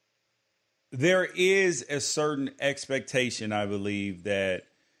there is a certain expectation, I believe, that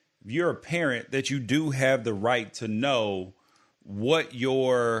if you're a parent, that you do have the right to know what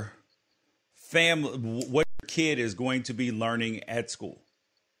your family, what your kid is going to be learning at school.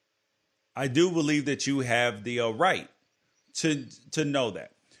 I do believe that you have the right to know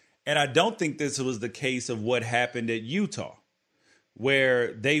that. And I don't think this was the case of what happened at Utah,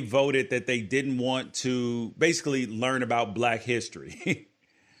 where they voted that they didn't want to basically learn about Black history.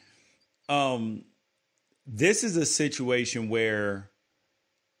 This is a situation where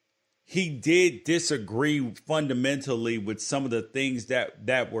he did disagree fundamentally with some of the things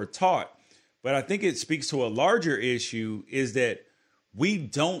that were taught. But I think it speaks to a larger issue is that we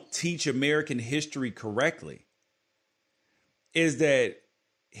don't teach American history correctly. Is that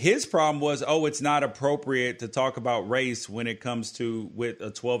his problem was, it's not appropriate to talk about race when it comes to with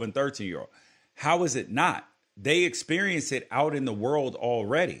a 12 and 13-year-old. How is it not? They experience it out in the world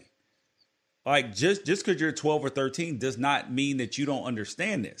already. Like just because you're 12 or 13 does not mean that you don't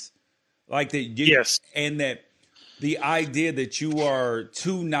understand this. Like that, yes, and that the idea that you are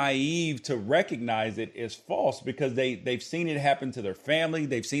too naive to recognize it is false because they've seen it happen to their family,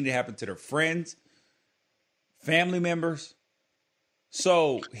 they've seen it happen to their friends, family members.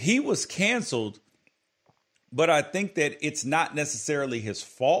 So he was canceled, but I think that it's not necessarily his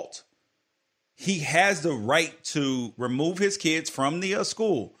fault. He has the right to remove his kids from the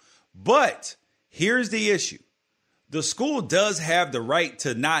school. But here's the issue. The school does have the right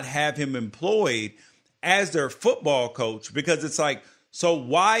to not have him employed as their football coach because it's like, so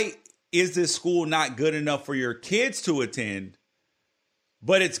why is this school not good enough for your kids to attend,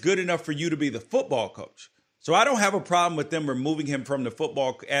 but it's good enough for you to be the football coach? So I don't have a problem with them removing him from the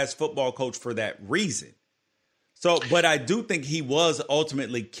football coach for that reason. So, but I do think he was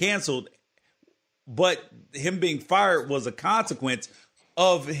ultimately canceled, but him being fired was a consequence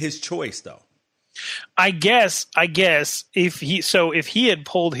of his choice, though. I guess if he had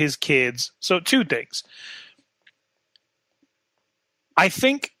pulled his kids, so two things. I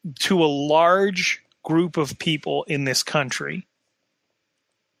think to a large group of people in this country,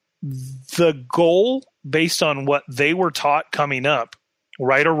 the goal based on what they were taught coming up,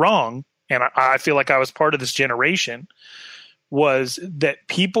 right or wrong, and I feel like I was part of this generation, was that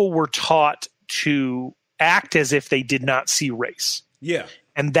people were taught to act as if they did not see race. Yeah.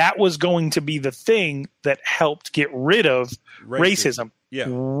 And that was going to be the thing that helped get rid of racism. Yeah.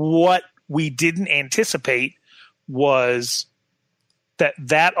 What we didn't anticipate was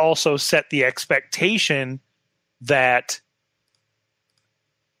that also set the expectation that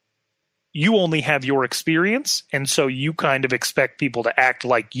you only have your experience, and so you kind of expect people to act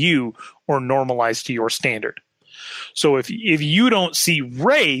like you or normalize to your standard. So if you don't see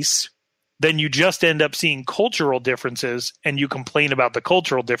race, then you just end up seeing cultural differences, and you complain about the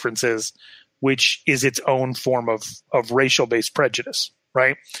cultural differences, which is its own form of racial-based prejudice,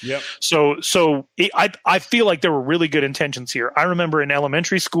 right? Yep. I feel like there were really good intentions here. I remember in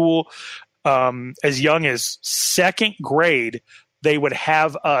elementary school, as young as second grade, they would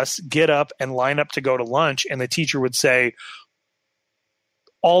have us get up and line up to go to lunch, and the teacher would say,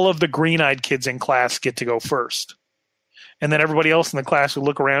 all of the green-eyed kids in class get to go first. And then everybody else in the class would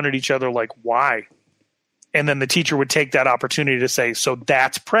look around at each other like, why? And then the teacher would take that opportunity to say, so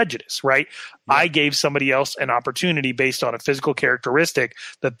that's prejudice, right? Yeah. I gave somebody else an opportunity based on a physical characteristic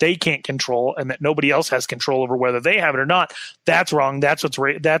that they can't control and that nobody else has control over whether they have it or not. That's wrong. That's what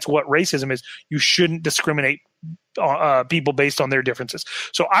racism is. You shouldn't discriminate people based on their differences.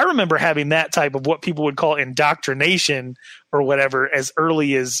 So I remember having that type of what people would call indoctrination or whatever as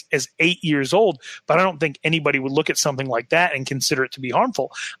early as 8 years old. But I don't think anybody would look at something like that and consider it to be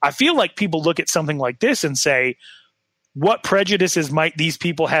harmful. I feel like people look at something like this and say, what prejudices might these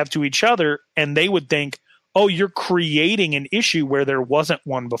people have to each other? And they would think, oh, you're creating an issue where there wasn't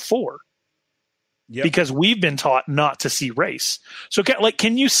one before. Yep. Because we've been taught not to see race. So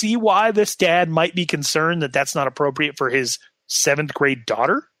can you see why this dad might be concerned that that's not appropriate for his 7th grade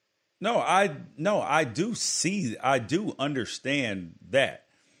daughter? No, I do understand that.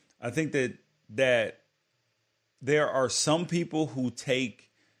 I think that there are some people who take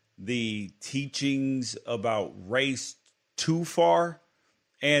the teachings about race too far,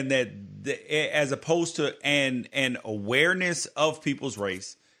 and that as opposed to an awareness of people's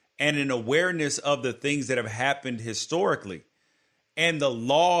race and an awareness of the things that have happened historically and the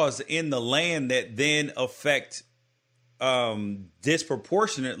laws in the land that then affect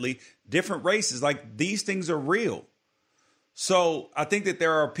disproportionately different races. Like, these things are real. So I think that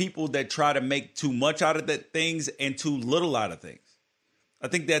there are people that try to make too much out of things and too little out of things. I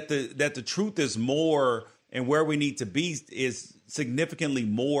think that the truth is more, and where we need to be is significantly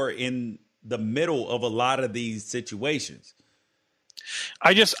more in the middle of a lot of these situations.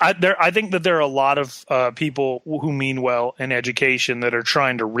 I think that there are a lot of people who mean well in education that are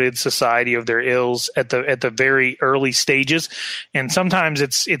trying to rid society of their ills at the very early stages, and sometimes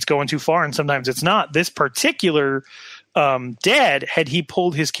it's going too far, and sometimes it's not. This particular Dad, had he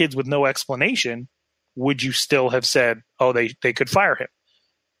pulled his kids with no explanation, would you still have said, oh, they could fire him?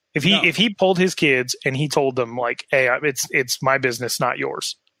 If he pulled his kids and he told them like, hey, it's my business, not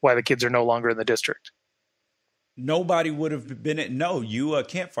yours, why the kids are no longer in the district. Nobody would have been no, you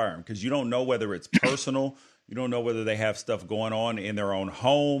can't fire them because you don't know whether it's personal. You don't know whether they have stuff going on in their own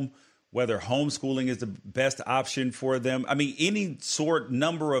home, whether homeschooling is the best option for them. I mean, any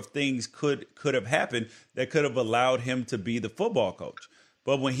number of things could have happened that could have allowed him to be the football coach.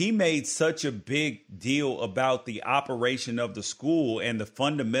 But when he made such a big deal about the operation of the school and the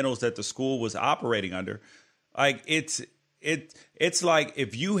fundamentals that the school was operating under, like it's like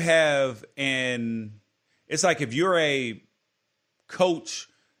if you have it's like if you're a coach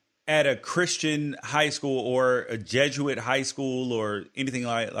at a Christian high school or a Jesuit high school or anything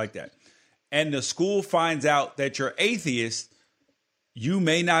like that, and the school finds out that you're atheist, you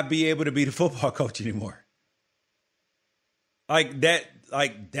may not be able to be the football coach anymore. Like that.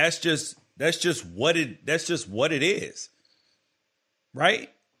 Like that's just what it is, right?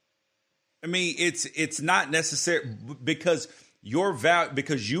 I mean, it's not necessary because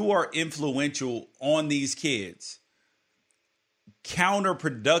because you are influential on these kids,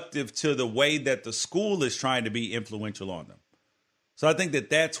 counterproductive to the way that the school is trying to be influential on them. So I think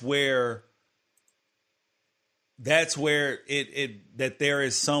that's where that there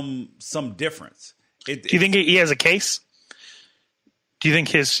is some difference. Do you think he has a case? Do you think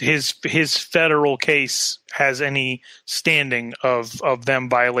his federal case has any standing of them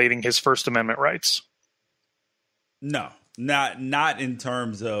violating his First Amendment rights? No, not in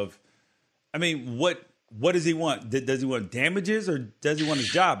terms of. I mean, what does he want? Does he want damages or does he want his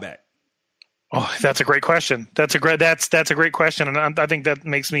job back? Oh, that's a great question. That's a great question, and I think that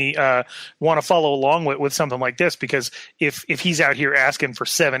makes me want to follow along with something like this because if he's out here asking for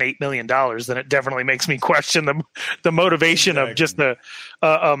 $7-8 million, then it definitely makes me question the motivation of just the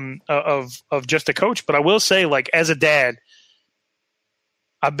of just a coach. But I will say, like as a dad,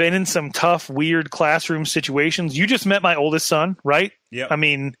 I've been in some tough, weird classroom situations. You just met my oldest son, right? Yeah. I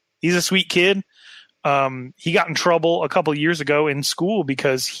mean, he's a sweet kid. He got in trouble a couple of years ago in school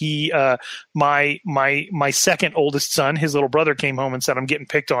because my second oldest son, his little brother, came home and said, I'm getting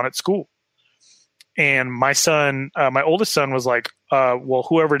picked on at school. And my oldest son was like, well,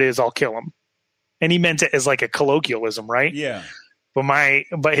 whoever it is, I'll kill him. And he meant it as like a colloquialism, right? Yeah.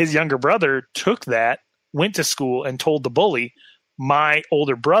 But his younger brother took that, went to school and told the bully, my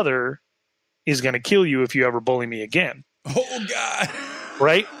older brother is going to kill you if you ever bully me again. Oh God.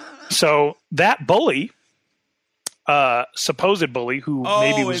 Right. So that bully, supposed bully, who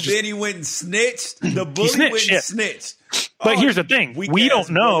maybe was then he went and snitched. The bully went and snitched. But here's the thing: we don't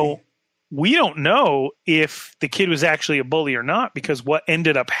know. We don't know if the kid was actually a bully or not, because what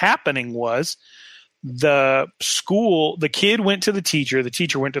ended up happening was the kid went to the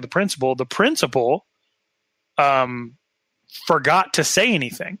teacher went to the principal. The principal forgot to say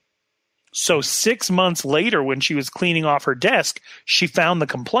anything. So 6 months later, when she was cleaning off her desk, she found the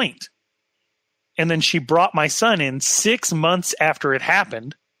complaint. And then she brought my son in 6 months after it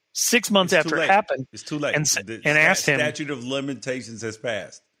happened. 6 months after it happened. It's too late. And asked him. Statute of limitations has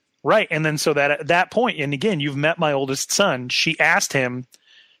passed. Right. And then so that at that point, and again, you've met my oldest son, she asked him,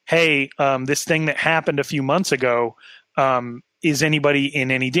 hey, this thing that happened a few months ago, is anybody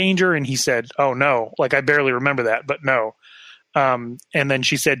in any danger? And he said, oh, no. Like, I barely remember that, but no. And then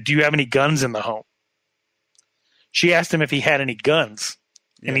she said, do you have any guns in the home? She asked him if he had any guns,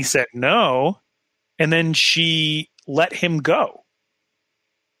 and he said no. And then she let him go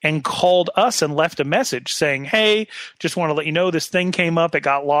and called us and left a message saying, hey, just want to let you know this thing came up. It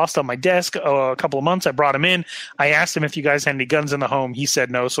got lost on my desk a couple of months. I brought him in. I asked him if you guys had any guns in the home. He said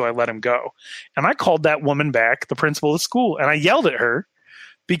no, so I let him go. And I called that woman back, the principal of the school, and I yelled at her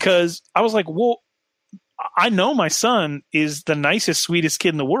because I was like, well, I know my son is the nicest, sweetest kid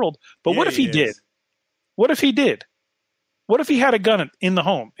in the world, but what if he did? What if he did? What if he had a gun in the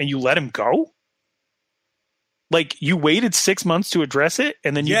home and you let him go? Like, you waited 6 months to address it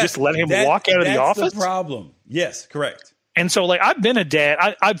and then you just let him walk out of the office? That's the problem. Yes, correct. And so, like, I've been a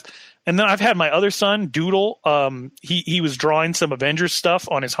dad. And then I've had my other son, Doodle. He was drawing some Avengers stuff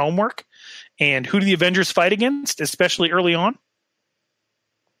on his homework. And who do the Avengers fight against, especially early on?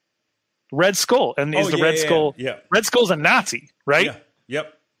 Red Skull. And is the Red Skull? Yeah. Red Skull's a Nazi, right? Yeah.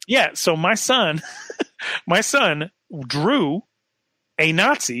 Yep. Yeah. So my son drew a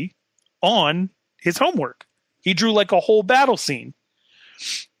Nazi on his homework. He drew like a whole battle scene.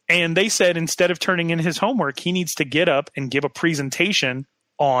 And they said instead of turning in his homework, he needs to get up and give a presentation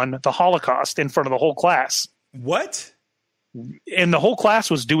on the Holocaust in front of the whole class. What? and the whole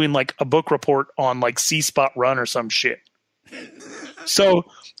class was doing like a book report on like C-Spot Run or some shit. So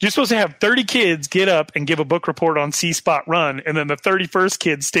you're supposed to have 30 kids get up and give a book report on C-Spot Run, and then the 31st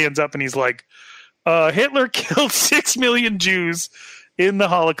kid stands up and he's like, Hitler killed 6 million Jews in the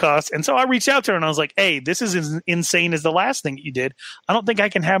Holocaust. And so I reached out to her and I was like, hey, this is as insane as the last thing you did. I don't think I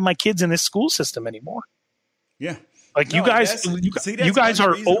can have my kids in this school system anymore. Yeah. Like you guys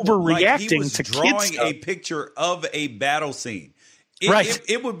are overreacting to drawing kids. A picture of a battle scene.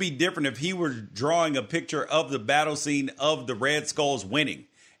 It would be different if he were drawing a picture of the battle scene of the Red Skulls winning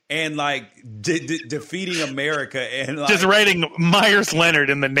and like defeating America and like, just writing Myers Leonard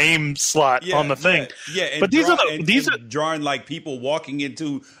in the name slot on the thing. Yeah, and but these are drawing like people walking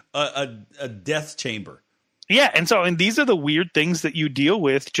into a death chamber. Yeah, and these are the weird things that you deal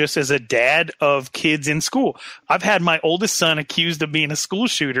with just as a dad of kids in school. I've had my oldest son accused of being a school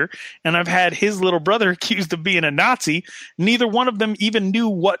shooter, and I've had his little brother accused of being a Nazi. Neither one of them even knew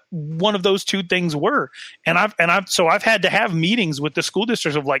what one of those two things were. And I've had to have meetings with the school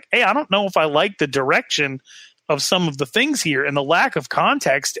districts of like, hey, I don't know if I like the direction of some of the things here and the lack of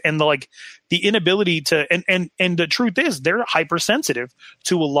context and the inability to and the truth is they're hypersensitive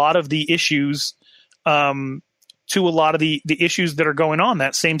to a lot of the issues. To a lot of the issues that are going on.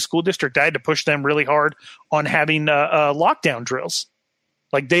 That same school district, I had to push them really hard on having lockdown drills.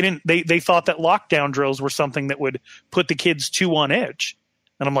 Like they thought that lockdown drills were something that would put the kids too on edge.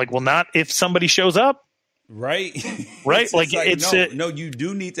 And I'm like, well, not if somebody shows up. Right. Right. No, you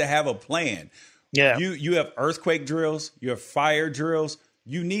do need to have a plan. Yeah. You have earthquake drills, you have fire drills.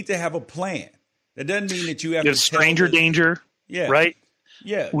 You need to have a plan. That doesn't mean that you have stranger danger. Yeah. Right.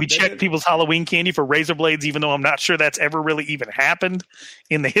 Yeah, we check people's Halloween candy for razor blades, even though I'm not sure that's ever really even happened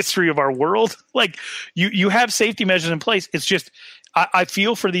in the history of our world. Like you have safety measures in place. It's just I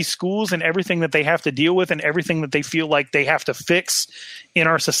feel for these schools and everything that they have to deal with and everything that they feel like they have to fix in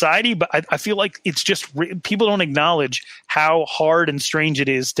our society. But I feel like it's just people don't acknowledge how hard and strange it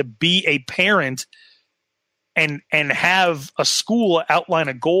is to be a parent and have a school outline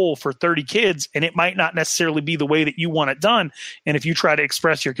a goal for 30 kids, and it might not necessarily be the way that you want it done. And if you try to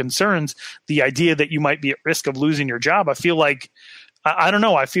express your concerns, the idea that you might be at risk of losing your job, I feel like I don't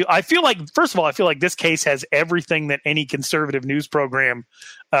know. I feel like, first of all, I feel like this case has everything that any conservative news program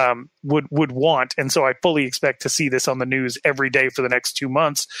would want. And so I fully expect to see this on the news every day for the next 2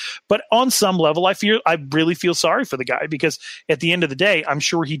 months. But on some level, I really feel sorry for the guy, because at the end of the day, I'm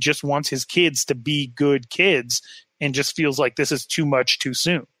sure he just wants his kids to be good kids and just feels like this is too much too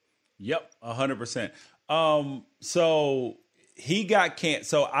soon. Yep. 100%. So he got canceled.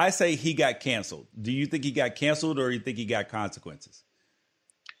 So I say he got canceled. Do you think he got canceled, or do you think he got consequences?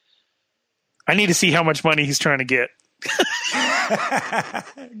 I need to see how much money he's trying to get.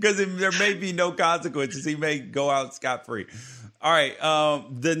 Because there may be no consequences. He may go out scot-free. All right.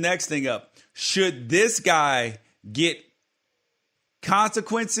 The next thing up. Should this guy get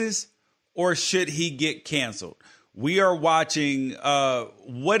consequences, or should he get canceled? We are watching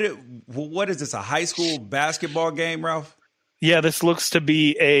what is this, a high school basketball game, Ralph? Yeah, this looks to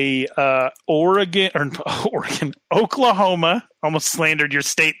be a Oklahoma. Almost slandered your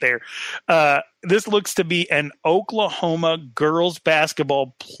state there. This looks to be an Oklahoma girls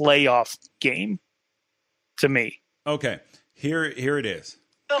basketball playoff game to me. Okay, here it is.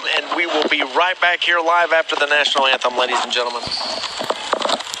 And we will be right back here live after the national anthem, ladies and gentlemen.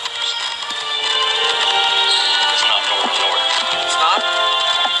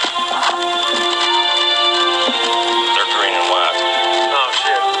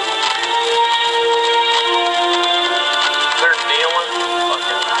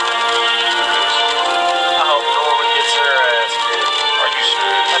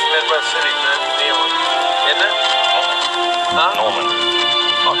 Norman.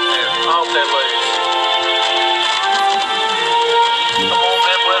 I hope they lose. Come on,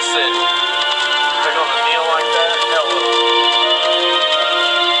 Midwest City. They're going to kneel like that?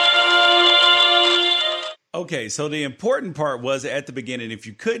 Hello. Okay, so the important part was at the beginning, if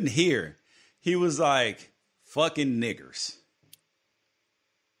you couldn't hear, he was like, fucking niggers.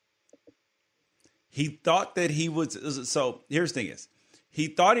 He thought that he was, so here's the thing is, he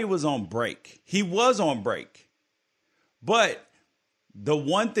thought he was on break. He was on break. But the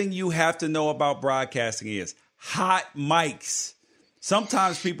one thing you have to know about broadcasting is hot mics.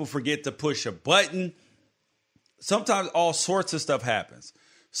 Sometimes people forget to push a button. Sometimes all sorts of stuff happens.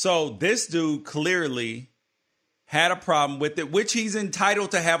 So this dude clearly had a problem with it, which he's entitled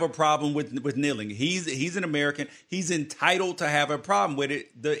to have a problem with kneeling. He's an American. He's entitled to have a problem with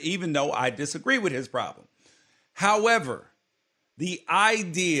it, even though I disagree with his problem. However, the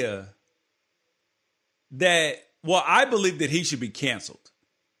idea that Well, I believe that he should be canceled.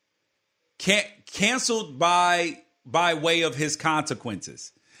 Canceled by way of his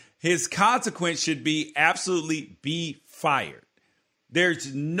consequences. His consequence should be absolutely be fired.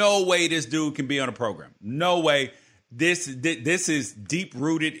 There's no way this dude can be on a program. No way. This is deep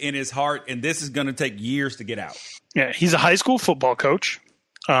rooted in his heart, and this is going to take years to get out. Yeah, he's a high school football coach.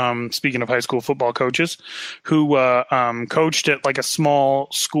 Speaking of high school football coaches, who coached at like a small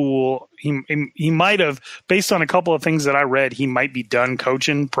school. He might have, based on a couple of things that I read, he might be done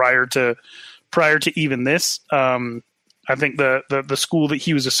coaching prior to even this. I think the school that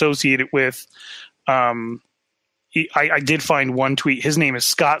he was associated with. I did find one tweet. His name is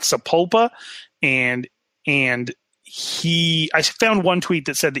Scott Sapulpa, and I found one tweet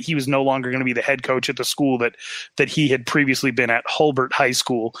that said that he was no longer going to be the head coach at the school that he had previously been at, Hulbert High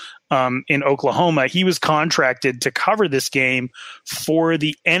School in Oklahoma. He was contracted to cover this game for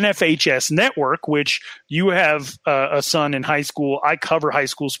the NFHS network, which you have a son in high school. I cover high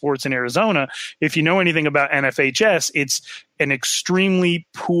school sports in Arizona. If you know anything about NFHS, it's an extremely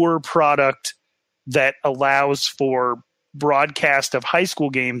poor product that allows for broadcast of high school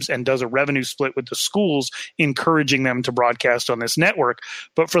games and does a revenue split with the schools, encouraging them to broadcast on this network.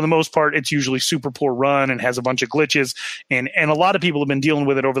 But for the most part, it's usually super poor run and has a bunch of glitches. And a lot of people have been dealing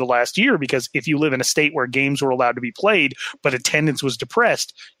with it over the last year, because if you live in a state where games were allowed to be played, but attendance was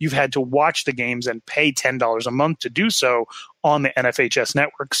depressed, you've had to watch the games and pay $10 a month to do so on the NFHS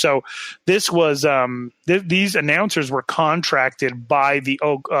network. So this was these announcers were contracted by the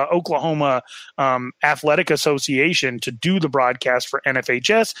Oklahoma Athletic Association to do the broadcast for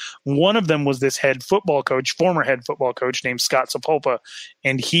NFHS. One of them was this former head football coach named Scott Sapulpa,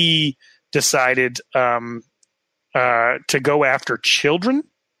 and he decided to go after children.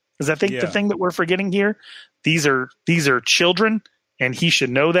 Is I think the thing that we're forgetting here. These are children, and he should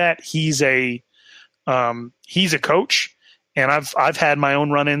know that. He's a coach. And I've had my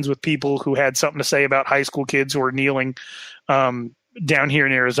own run-ins with people who had something to say about high school kids who are kneeling down here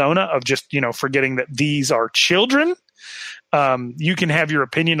in Arizona, of just, forgetting that these are children. You can have your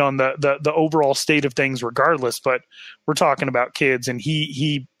opinion on the overall state of things regardless, but we're talking about kids, and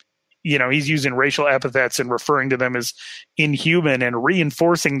he's using racial epithets and referring to them as inhuman and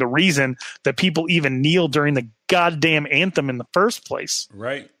reinforcing the reason that people even kneel during the goddamn anthem in the first place.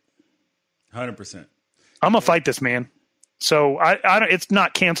 Right. 100%. I'm going to fight this man. So I don't, it's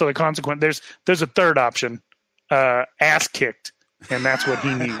not cancel the consequence. There's a third option, ass kicked, and that's what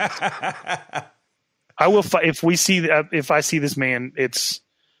he needs. I will fight if I see this man. It's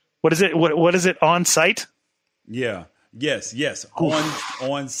what is it? What is it? On site? Yeah. Yes.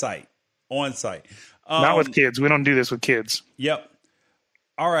 On site. Not with kids. We don't do this with kids. Yep.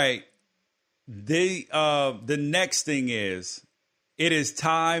 All right. The next thing is, it is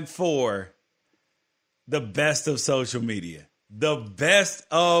time for the best of social media. The best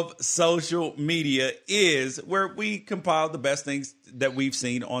of social media is where we compile the best things that we've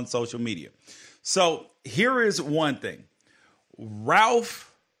seen on social media. So here is one thing.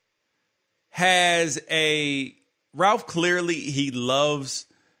 Ralph clearly, he loves,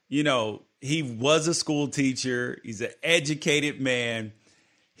 he was a school teacher. He's an educated man.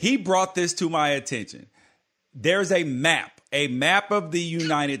 He brought this to my attention. There's a map of the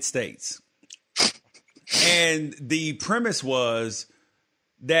United States. And the premise was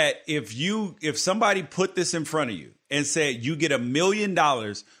that if somebody put this in front of you and said you get $1 million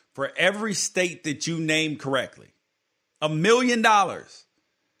for every state that you name correctly, $1 million.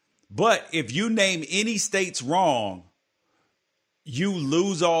 But if you name any states wrong, you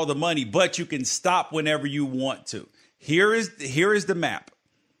lose all the money, but you can stop whenever you want to. Here is the map.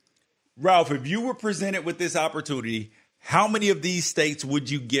 Ralph, if you were presented with this opportunity, how many of these states would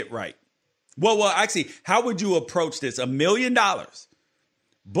you get right? Well, actually, how would you approach this? $1 million.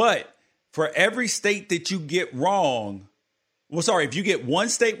 But for every state that you get wrong, if you get one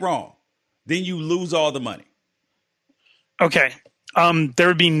state wrong, then you lose all the money. Okay. There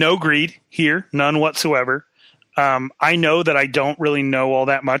would be no greed here, none whatsoever. I know that I don't really know all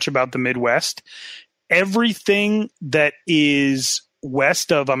that much about the Midwest. Everything that is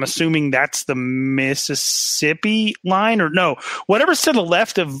west of, I'm assuming that's the Mississippi line, or no, whatever's to the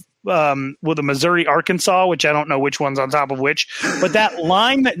left of the Missouri, Arkansas, which I don't know which one's on top of which, but that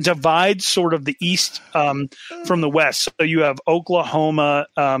line that divides sort of the east from the west. So you have Oklahoma,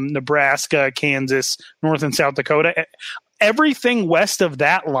 Nebraska, Kansas, North and South Dakota. Everything west of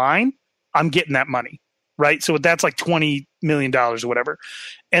that line, I'm getting that money, right? So that's like $20 million or whatever.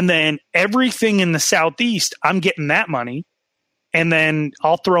 And then everything in the southeast, I'm getting that money. And then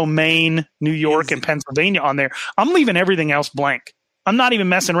I'll throw Maine, New York, and Pennsylvania on there. I'm leaving everything else blank. I'm not even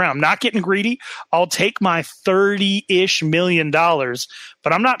messing around. I'm not getting greedy. I'll take my $30-ish million,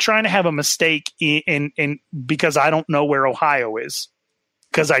 but I'm not trying to have a mistake in because I don't know where Ohio is.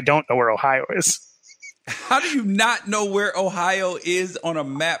 Because I don't know where Ohio is. How do you not know where Ohio is on a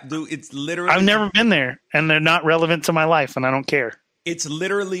map, dude? It's literally... I've never been there, and they're not relevant to my life, and I don't care. It's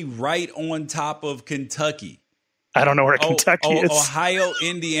literally right on top of Kentucky. I don't know where Kentucky is. Ohio,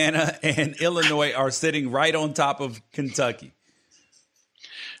 Indiana, and Illinois are sitting right on top of Kentucky.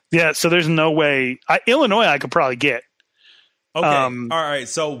 Yeah, so there's no way. Illinois I could probably get. Okay, all right.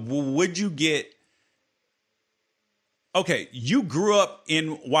 So would you get... Okay, you grew up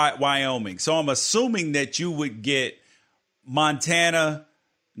in Wyoming, so I'm assuming that you would get Montana,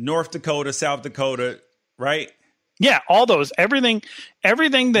 North Dakota, South Dakota, right? Yeah, all those. Everything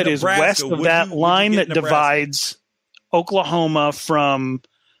that is west of that line that divides Oklahoma from...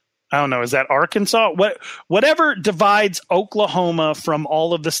 I don't know. Is that Arkansas? Whatever divides Oklahoma from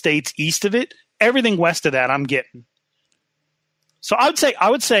all of the states east of it, everything west of that, I'm getting. So I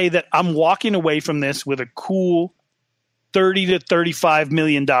would say that I'm walking away from this with a cool $30 to $35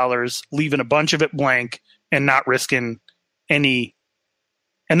 million, leaving a bunch of it blank and not risking any.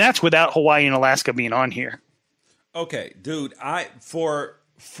 And that's without Hawaii and Alaska being on here. Okay, dude. For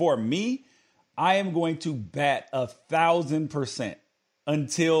me, I am going to bet 1,000%.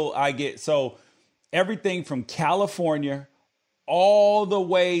 Until I get, so everything from California all the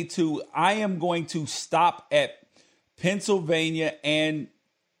way to, I am going to stop at Pennsylvania and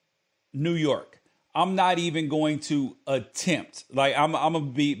New York. I'm not even going to attempt. Like, I'm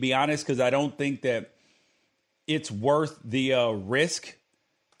going to be honest, because I don't think that it's worth the risk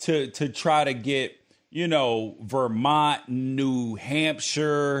to try to get, Vermont, New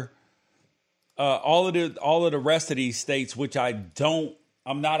Hampshire, all of the rest of these states, which I'm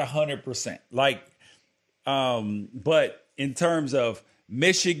not 100%. Like, but in terms of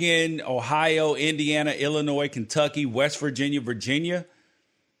Michigan, Ohio, Indiana, Illinois, Kentucky, West Virginia, Virginia,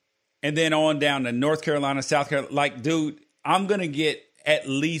 and then on down to North Carolina, South Carolina, like, dude, I'm going to get at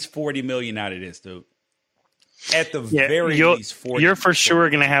least 40 million out of this, dude. At the very least 40. You're for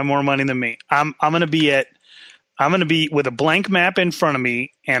sure going to have more money than me. I'm going to be with a blank map in front of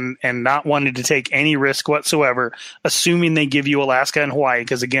me and not wanting to take any risk whatsoever, assuming they give you Alaska and Hawaii,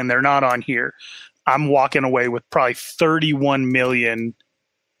 because, again, they're not on here. I'm walking away with probably 31 million,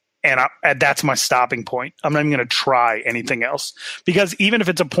 and that's my stopping point. I'm not even going to try anything else, because even if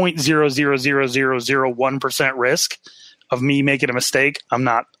it's a 0.00001% risk of me making a mistake, I'm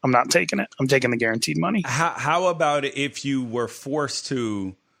not taking it. I'm taking the guaranteed money. How about if you were forced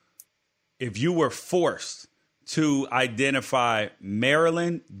to identify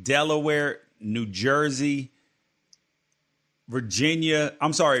Maryland, Delaware, New Jersey,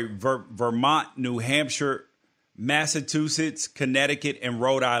 Vermont, New Hampshire, Massachusetts, Connecticut, and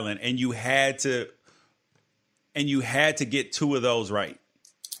Rhode Island, and you had to get two of those right.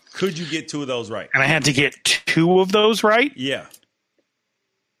 Could you get two of those right? And I had to get two of those right? Yeah.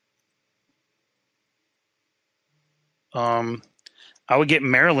 I would get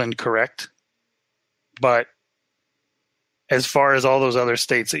Maryland correct, but as far as all those other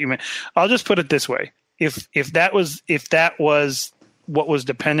states that you mentioned, I'll just put it this way: if that was what was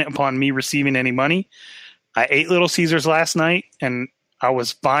dependent upon me receiving any money, I ate Little Caesars last night and I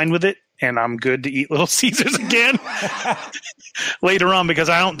was fine with it, and I'm good to eat Little Caesars again later on, because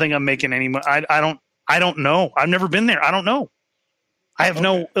I don't think I'm making any money. I don't know. I've never been there. I don't know. I have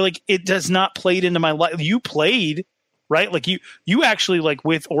it does not play into my life. You played, right? Like you actually, like,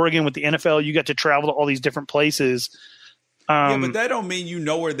 with Oregon, with the NFL, you got to travel to all these different places. Yeah, but that don't mean you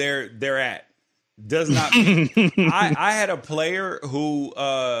know where they're at. Does not mean. I had a player who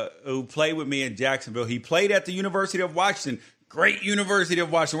played with me in Jacksonville. He played at the University of Washington. Great University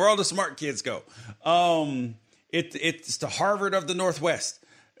of Washington, where all the smart kids go. It's the Harvard of the Northwest.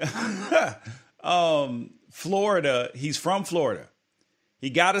 Florida, he's from Florida. He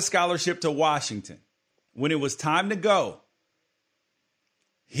got a scholarship to Washington. When it was time to go,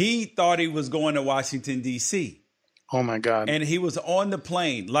 he thought he was going to Washington, D.C. Oh, my God. And he was on the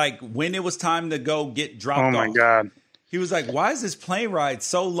plane. Like, when it was time to go get dropped off. Oh, my God. He was like, why is this plane ride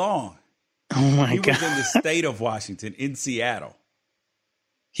so long? Oh, my God. He was in the state of Washington, in Seattle.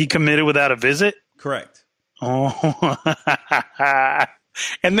 He committed without a visit? Correct. Oh.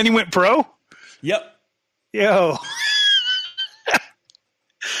 And then he went pro? Yep. Yo.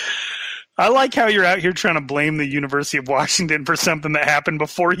 I like how you're out here trying to blame the University of Washington for something that happened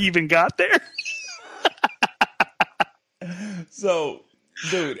before he even got there. So,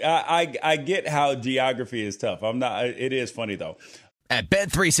 dude, I get how geography is tough. It is funny, though. At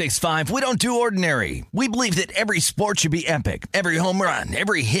Bet365, we don't do ordinary. We believe that every sport should be epic. Every home run,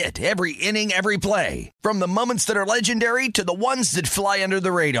 every hit, every inning, every play. From the moments that are legendary to the ones that fly under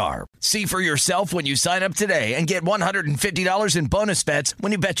the radar. See for yourself when you sign up today and get $150 in bonus bets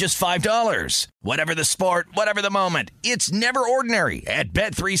when you bet just $5. Whatever the sport, whatever the moment, it's never ordinary at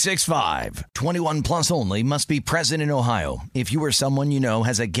Bet365. 21 plus only. Must be present in Ohio. If you or someone you know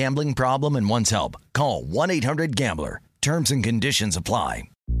has a gambling problem and wants help, call 1-800-GAMBLER. Terms and conditions apply.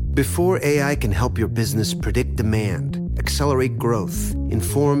 Before AI can help your business predict demand, accelerate growth,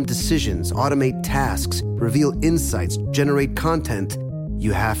 inform decisions, automate tasks, reveal insights, generate content,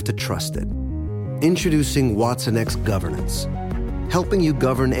 you have to trust it. Introducing Watson X Governance, helping you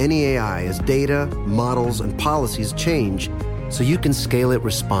govern any AI as data, models, and policies change so you can scale it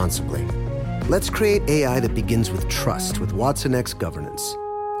responsibly. Let's create AI that begins with trust with Watson X Governance.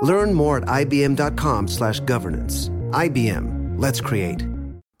 Learn more at ibm.com/governance. IBM. Let's create.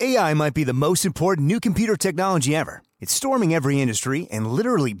 AI might be the most important new computer technology ever. It's storming every industry, and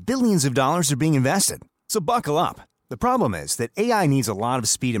literally billions of dollars are being invested. So buckle up. The problem is that AI needs a lot of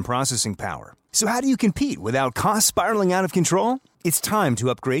speed and processing power. So how do you compete without costs spiraling out of control? It's time to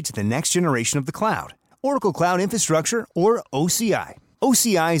upgrade to the next generation of the cloud. Oracle Cloud Infrastructure, or OCI.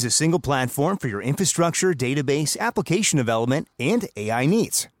 OCI is a single platform for your infrastructure, database, application development, and AI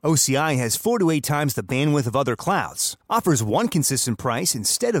needs. OCI has 4 to 8 times the bandwidth of other clouds, offers one consistent price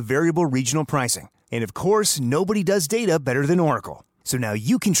instead of variable regional pricing. And of course, nobody does data better than Oracle. So now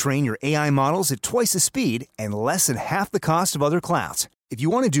you can train your AI models at twice the speed and less than half the cost of other clouds. If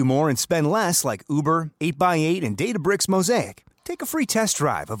you want to do more and spend less like Uber, 8x8, and Databricks Mosaic, take a free test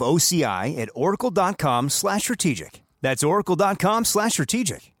drive of OCI at oracle.com/strategic. That's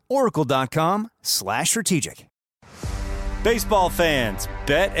oracle.com/strategic. Oracle.com/strategic. Baseball fans,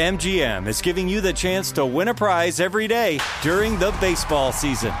 BetMGM is giving you the chance to win a prize every day during the baseball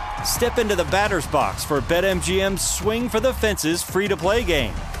season. Step into the batter's box for BetMGM's Swing for the Fences free-to-play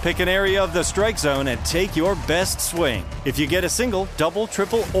game. Pick an area of the strike zone and take your best swing. If you get a single, double,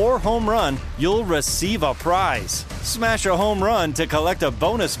 triple, or home run, you'll receive a prize. Smash a home run to collect a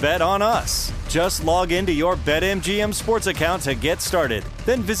bonus bet on us. Just log into your BetMGM sports account to get started.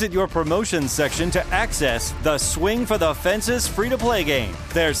 Then visit your promotions section to access the Swing for the Fences free-to-play game.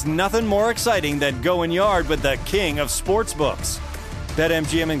 There's nothing more exciting than going yard with the king of sportsbooks.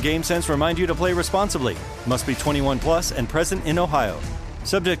 BetMGM and GameSense remind you to play responsibly. Must be 21 plus and present in Ohio.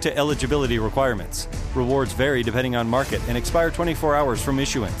 Subject to eligibility requirements. Rewards vary depending on market and expire 24 hours from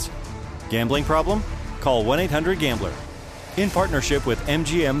issuance. Gambling problem? Call 1-800-GAMBLER. In partnership with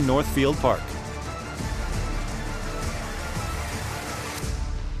MGM Northfield Park.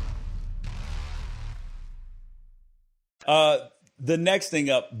 The next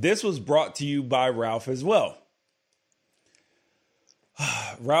thing up, this was brought to you by Ralph as well.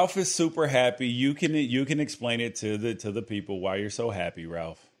 Ralph is super happy. You can explain it to the people why you're so happy,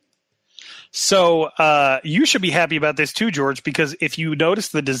 Ralph. So you should be happy about this too, George, because if you notice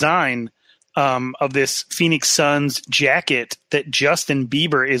the design of this Phoenix Suns jacket that Justin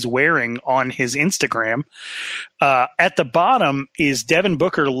Bieber is wearing on his Instagram, at the bottom is Devin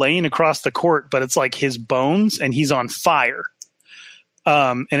Booker laying across the court, but it's like his bones and he's on fire.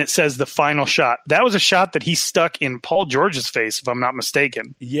 And it says the final shot. That was a shot that he stuck in Paul George's face, if I'm not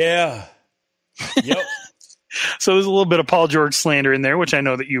mistaken. Yeah. Yep. So there's a little bit of Paul George slander in there, which I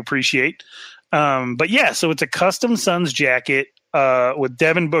know that you appreciate. But yeah, so it's a custom Suns jacket with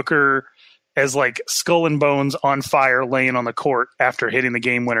Devin Booker as like skull and bones on fire laying on the court after hitting the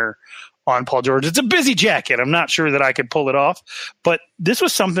game winner on Paul George. It's a busy jacket. I'm not sure that I could pull it off. But this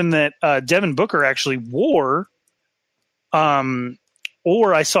was something that Devin Booker actually wore.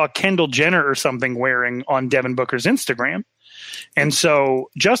 Or I saw Kendall Jenner or something wearing on Devin Booker's Instagram. And so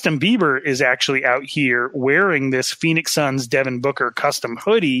Justin Bieber is actually out here wearing this Phoenix Suns Devin Booker custom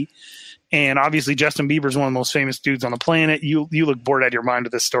hoodie. And obviously Justin Bieber is one of the most famous dudes on the planet. You look bored out of your mind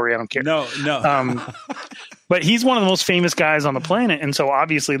with this story. I don't care. No. But he's one of the most famous guys on the planet. And so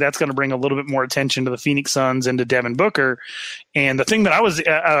obviously that's going to bring a little bit more attention to the Phoenix Suns and to Devin Booker. And the thing that I was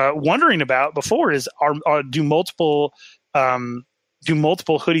wondering about before is do multiple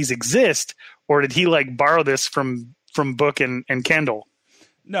hoodies exist, or did he like borrow this from Book and Kendall?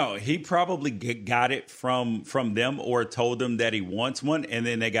 No, he probably got it from them or told them that he wants one, and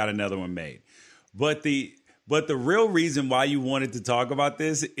then they got another one made. But the real reason why you wanted to talk about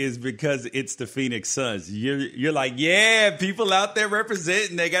this is because it's the Phoenix Suns. You're like, yeah, people out there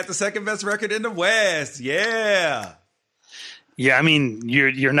representing. They got the second best record in the West. Yeah. Yeah, I mean,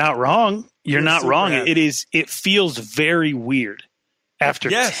 you're not wrong. You're not wrong. Happy. It feels very weird after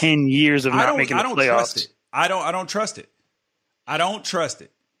 10 years of not making the playoffs. I don't trust it. I don't trust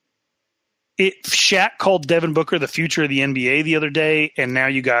it. Shaq called Devin Booker the future of the NBA the other day, and now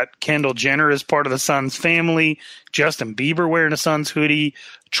you got Kendall Jenner as part of the Suns family, Justin Bieber wearing a Suns hoodie,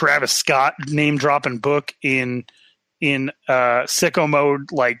 Travis Scott name dropping Book in sicko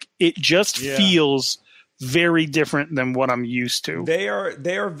mode. Like, it just feels very different than what I'm used to. They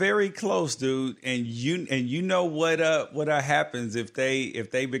are very close, dude. And you know what happens if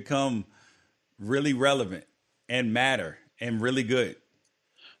they become really relevant and matter and really good.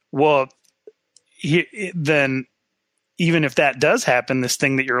 Well, then even if that does happen, this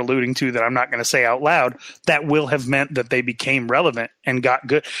thing that you're alluding to that I'm not going to say out loud, that will have meant that they became relevant and got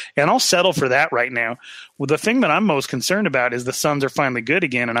good. And I'll settle for that right now. Well, the thing that I'm most concerned about is the Suns are finally good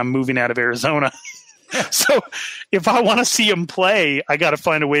again, and I'm moving out of Arizona. So if I want to see them play, I got to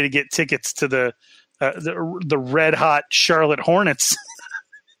find a way to get tickets to the red hot Charlotte Hornets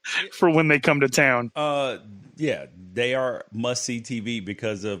for when they come to town. Yeah, they are must-see TV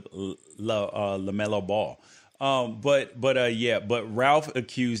because of LaMelo Ball. But Ralph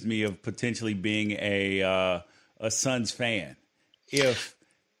accused me of potentially being a Suns fan. If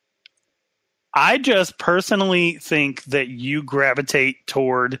I just personally think that you gravitate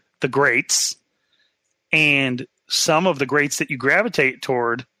toward the greats, and some of the greats that you gravitate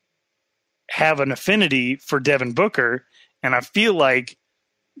toward have an affinity for Devin Booker, and I feel like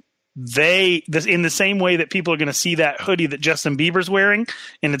in the same way that people are going to see that hoodie that Justin Bieber's wearing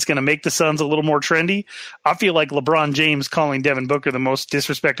and it's going to make the Suns a little more trendy, I feel like LeBron James calling Devin Booker the most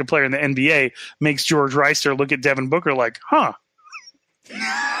disrespected player in the NBA makes George Reister look at Devin Booker like, huh.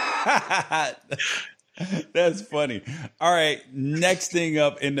 That's funny. All right, next thing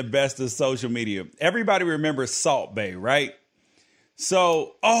up in the best of social media. Everybody remembers Salt Bae, right?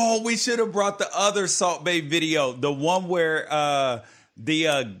 So, we should have brought the other Salt Bae video, the one where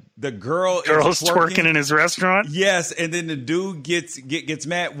the girl is twerking in his restaurant. Yes, and then the dude gets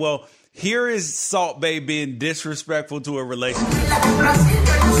mad. Well, here is Salt Bae being disrespectful to a relationship.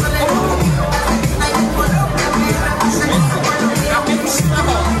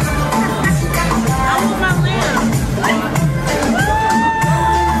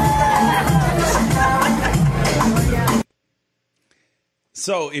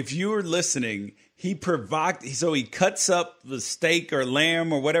 So if you were listening, he cuts up the steak or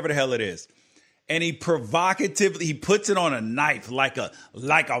lamb or whatever the hell it is, and he puts it on a knife like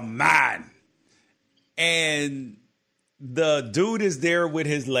a man. And the dude is there with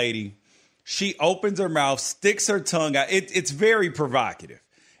his lady. She opens her mouth, sticks her tongue out. It's very provocative.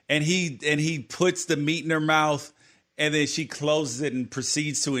 And he puts the meat in her mouth, and then she closes it and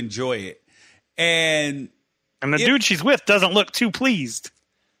proceeds to enjoy it. And the dude she's with doesn't look too pleased.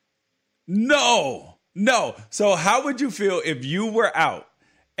 No. So how would you feel if you were out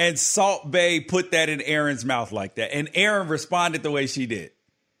and Salt Bae put that in Aaron's mouth like that, and Aaron responded the way she did?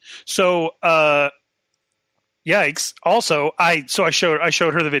 So, yikes. Also, I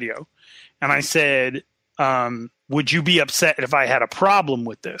showed her the video, and I said, would you be upset if I had a problem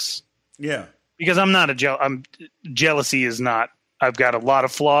with this? Yeah. Because I'm not jealousy is not, I've got a lot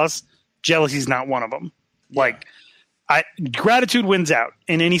of flaws. Jealousy is not one of them. Yeah. Gratitude wins out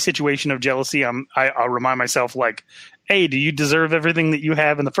in any situation of jealousy. I'll remind myself, like, hey, do you deserve everything that you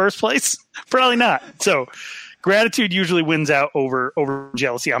have in the first place? Probably not. So gratitude usually wins out over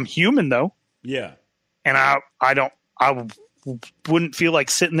jealousy. I'm human though. Yeah. And I wouldn't feel like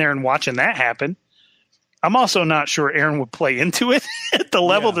sitting there and watching that happen. I'm also not sure Aaron would play into it at the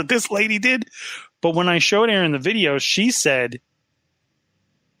level that this lady did. But when I showed Aaron the video, she said,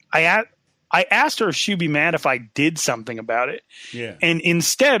 I asked her if she'd be mad if I did something about it. Yeah. And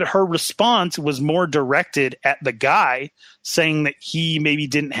instead, her response was more directed at the guy, saying that he maybe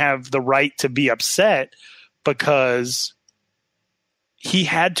didn't have the right to be upset because he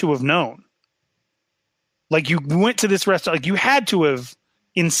had to have known. Like, you went to this restaurant, like, you had to have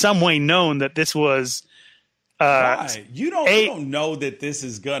in some way known that this was why? You don't know that this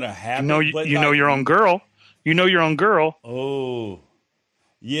is gonna happen. You know your own girl. You know your own girl. Oh.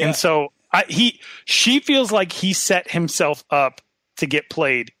 Yeah. And so she feels like he set himself up to get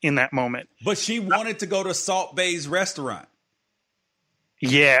played in that moment. But she wanted to go to Salt Bae's restaurant.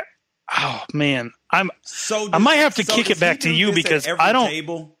 Yeah. Oh man. I might have to kick it back to you because I don't.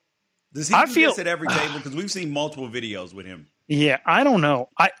 Table? Does he do this at every table? Because we've seen multiple videos with him. Yeah, I don't know.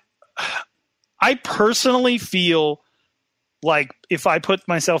 I personally feel like if I put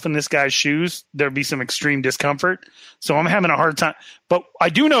myself in this guy's shoes, there'd be some extreme discomfort. So I'm having a hard time. But I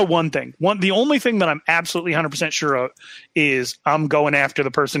do know one thing. The only thing that I'm absolutely 100% sure of is I'm going after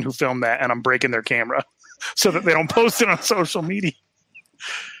the person who filmed that, and I'm breaking their camera so that they don't post it on social media.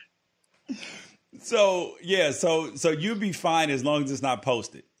 So you'd be fine as long as it's not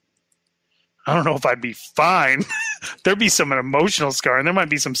posted. I don't know if I'd be fine. There'd be some emotional scarring. There might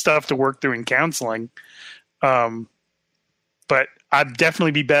be some stuff to work through in counseling. But I'd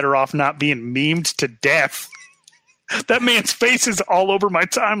definitely be better off not being memed to death. That man's face is all over my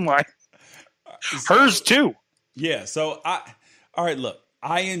timeline. Hers too. Yeah. So all right, look,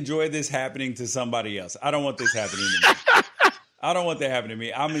 I enjoy this happening to somebody else. I don't want this happening to me. I don't want that happening to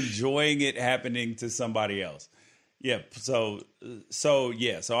me. I'm enjoying it happening to somebody else. Yeah. So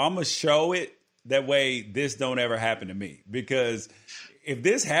I'm gonna show it that way. This don't ever happen to me, because if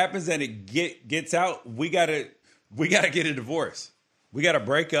this happens and it gets out, we gotta get a divorce. We gotta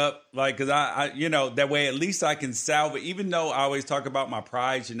break up, like, because I that way at least I can salvage. Even though I always talk about my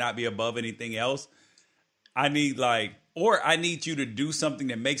pride should not be above anything else, I need you to do something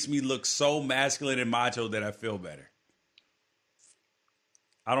that makes me look so masculine and macho that I feel better.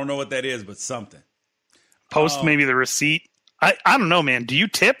 I don't know what that is, but something. Post maybe the receipt. I don't know, man. Do you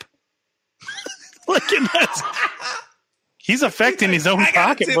tip? Look at that. He's affecting his own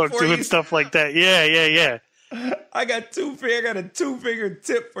pocketbook doing stuff like that. Yeah. I got a 2-finger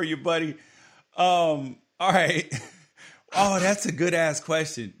tip for you, buddy. All right. Oh, that's a good ass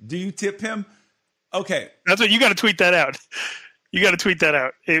question. Do you tip him? Okay. That's what you got to tweet that out.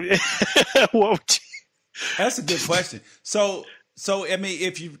 Whoa. That's a good question. So I mean,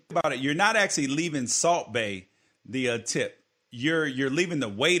 if you think about it, you're not actually leaving Salt Bae the tip. You're leaving the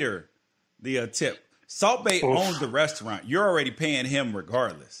waiter the tip. Salt Bae owns the restaurant. You're already paying him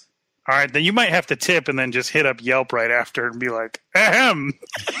regardless. All right, then you might have to tip and then just hit up Yelp right after and be like, ahem.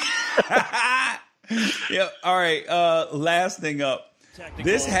 Yeah. All right. Last thing up.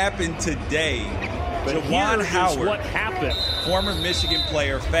 This happened today. Juwan Howard, what happened? Former Michigan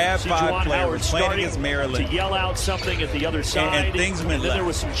player, Fab Five player, was playing against Maryland. To yell out something at the other side. And things went left. Then there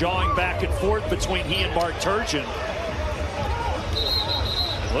was some jawing back and forth between he and Mark Turgeon.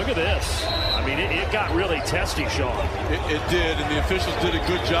 Look at this. I mean, it got really testy, Sean. It did, and the officials did a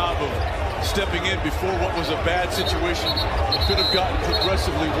good job of stepping in before what was a bad situation. It could have gotten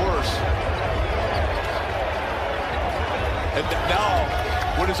progressively worse. And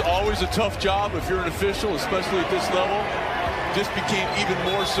now, what is always a tough job if you're an official, especially at this level, just became even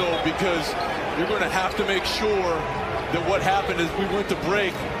more so, because you're going to have to make sure that what happened as we went to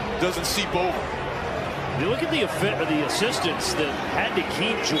break doesn't seep over. You look at the assistants that had to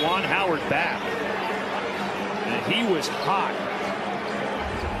keep Juwan Howard back. And he was hot.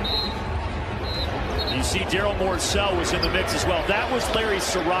 You see Daryl Morcell was in the mix as well. That was Larry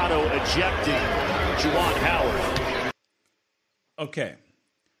Serrato ejecting Juwan Howard. Okay.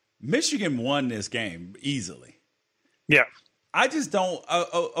 Michigan won this game easily. Yeah. I just don't.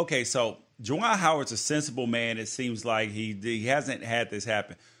 Okay, so Juwan Howard's a sensible man. It seems like he hasn't had this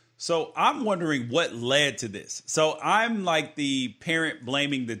happen. So I'm wondering what led to this. So I'm like the parent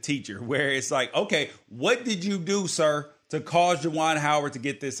blaming the teacher, where it's like, okay, what did you do, sir, to cause Juwan Howard to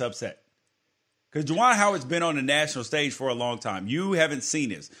get this upset? Because Juwan Howard's been on the national stage for a long time. You haven't seen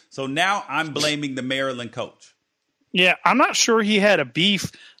this. So now I'm blaming the Maryland coach. Yeah, I'm not sure he had a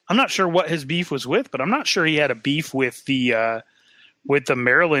beef. I'm not sure what his beef was with, but I'm not sure he had a beef with the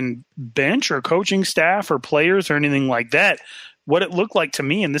Maryland bench or coaching staff or players or anything like that. What it looked like to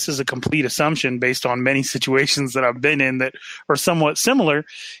me, and this is a complete assumption based on many situations that I've been in that are somewhat similar,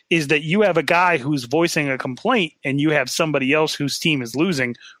 is that you have a guy who's voicing a complaint and you have somebody else whose team is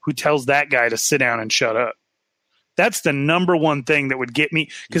losing who tells that guy to sit down and shut up. That's the number one thing that would get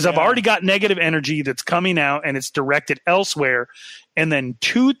me, because I've already got negative energy that's coming out and it's directed elsewhere. And then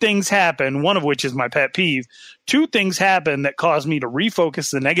two things happen, one of which is my pet peeve. Two things happen that cause me to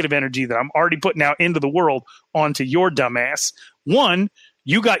refocus the negative energy that I'm already putting out into the world onto your dumbass. One,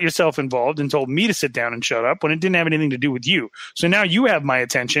 you got yourself involved and told me to sit down and shut up when it didn't have anything to do with you. So now you have my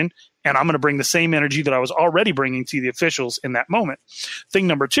attention, and I'm going to bring the same energy that I was already bringing to the officials in that moment. Thing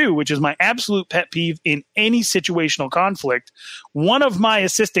number two, which is my absolute pet peeve in any situational conflict, one of my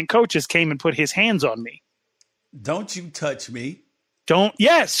assistant coaches came and put his hands on me. Don't you touch me.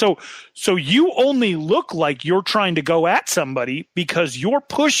 So you only look like you're trying to go at somebody because you're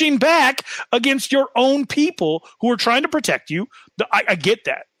pushing back against your own people who are trying to protect you. I get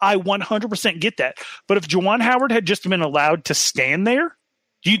that. I 100% get that. But if Juwan Howard had just been allowed to stand there,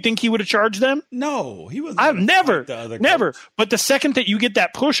 do you think he would have charged them? No, he wasn't. I've never. But the second that you get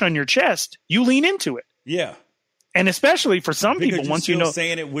that push on your chest, you lean into it. Yeah. And especially for some because people, once you know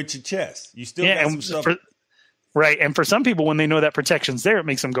saying it with your chest, you still got some stuff. Right. And for some people, when they know that protection's there, it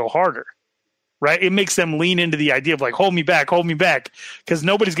makes them go harder. right? It makes them lean into the idea of like, hold me back, because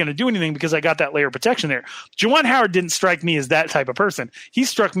nobody's going to do anything because I got that layer of protection there. Juwan Howard didn't strike me as that type of person. He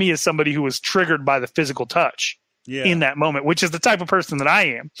struck me as somebody who was triggered by the physical touch in that moment, which is the type of person that I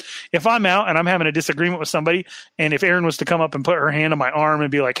am. If I'm out and I'm having a disagreement with somebody, and if Erin was to come up and put her hand on my arm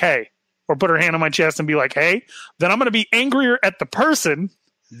and be like, hey, or put her hand on my chest and be like, hey, then I'm going to be angrier at the person.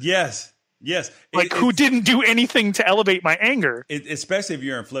 Yes. Like who didn't do anything to elevate my anger. Especially if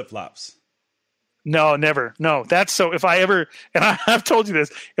you're in flip-flops. No, never. No, that's so if I ever, and I've told you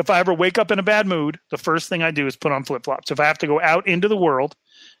this, if I ever wake up in a bad mood, the first thing I do is put on flip-flops. If I have to go out into the world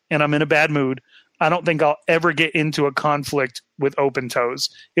and I'm in a bad mood, I don't think I'll ever get into a conflict with open toes.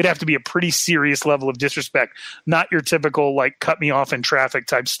 It'd have to be a pretty serious level of disrespect, not your typical like cut me off in traffic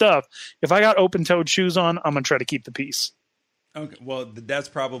type stuff. If I got open-toed shoes on, I'm going to try to keep the peace. Okay, well, that's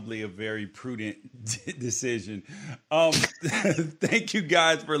probably a very prudent decision. Thank you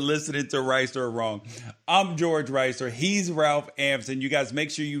guys for listening to Right or Wrong. I'm George Reister. He's Ralph Ampson. You guys make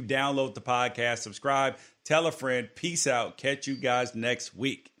sure you download the podcast, subscribe, tell a friend. Peace out. Catch you guys next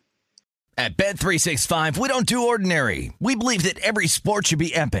week. At Bet365, we don't do ordinary. We believe that every sport should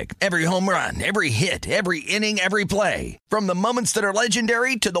be epic. Every home run, every hit, every inning, every play. From the moments that are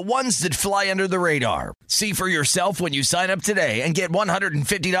legendary to the ones that fly under the radar. See for yourself when you sign up today and get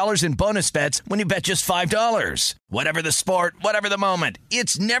 $150 in bonus bets when you bet just $5. Whatever the sport, whatever the moment,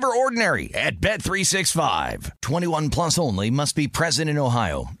 it's never ordinary at Bet365. 21 plus only. Must be present in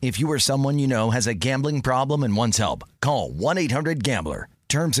Ohio. If you or someone you know has a gambling problem and wants help, call 1-800-GAMBLER.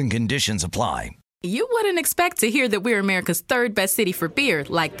 Terms and conditions apply. You wouldn't expect to hear that we're America's third best city for beer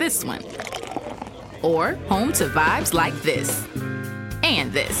like this one. Or home to vibes like this.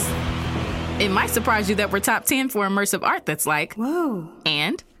 And this. It might surprise you that we're top 10 for immersive art that's like, whoa.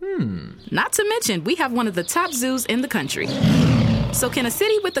 And, not to mention, we have one of the top zoos in the country. So can a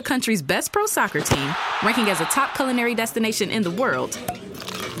city with the country's best pro soccer team, ranking as a top culinary destination in the world,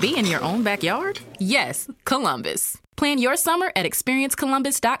 be in your own backyard? Yes, Columbus. Plan your summer at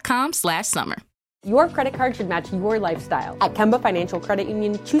experiencecolumbus.com/summer. Your credit card should match your lifestyle. At Kemba Financial Credit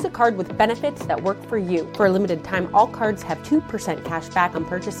Union, choose a card with benefits that work for you. For a limited time, all cards have 2% cash back on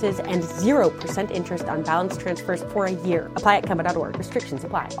purchases and 0% interest on balance transfers for a year. Apply at Kemba.org. Restrictions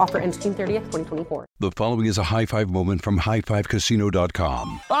apply. Offer ends June 30th, 2024. The following is a high-five moment from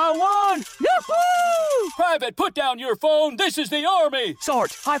highfivecasino.com. I won! Yahoo! Private, put down your phone. This is the Army.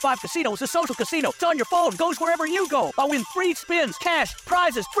 Sarge, High Five Casino is a social casino. It's on your phone. Goes wherever you go. I win free spins, cash,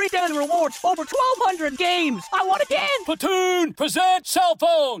 prizes, free daily rewards, over 1,200 games. I won again. Platoon, present cell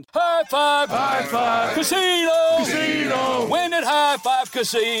phone. High Five. High Five. Casino. Casino. Win at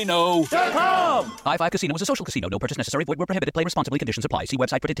highfivecasino.com. High Five Casino is a social casino. No purchase necessary. Void where prohibited. Play responsibly. Conditions apply. See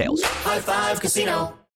website for details. High Five Casino.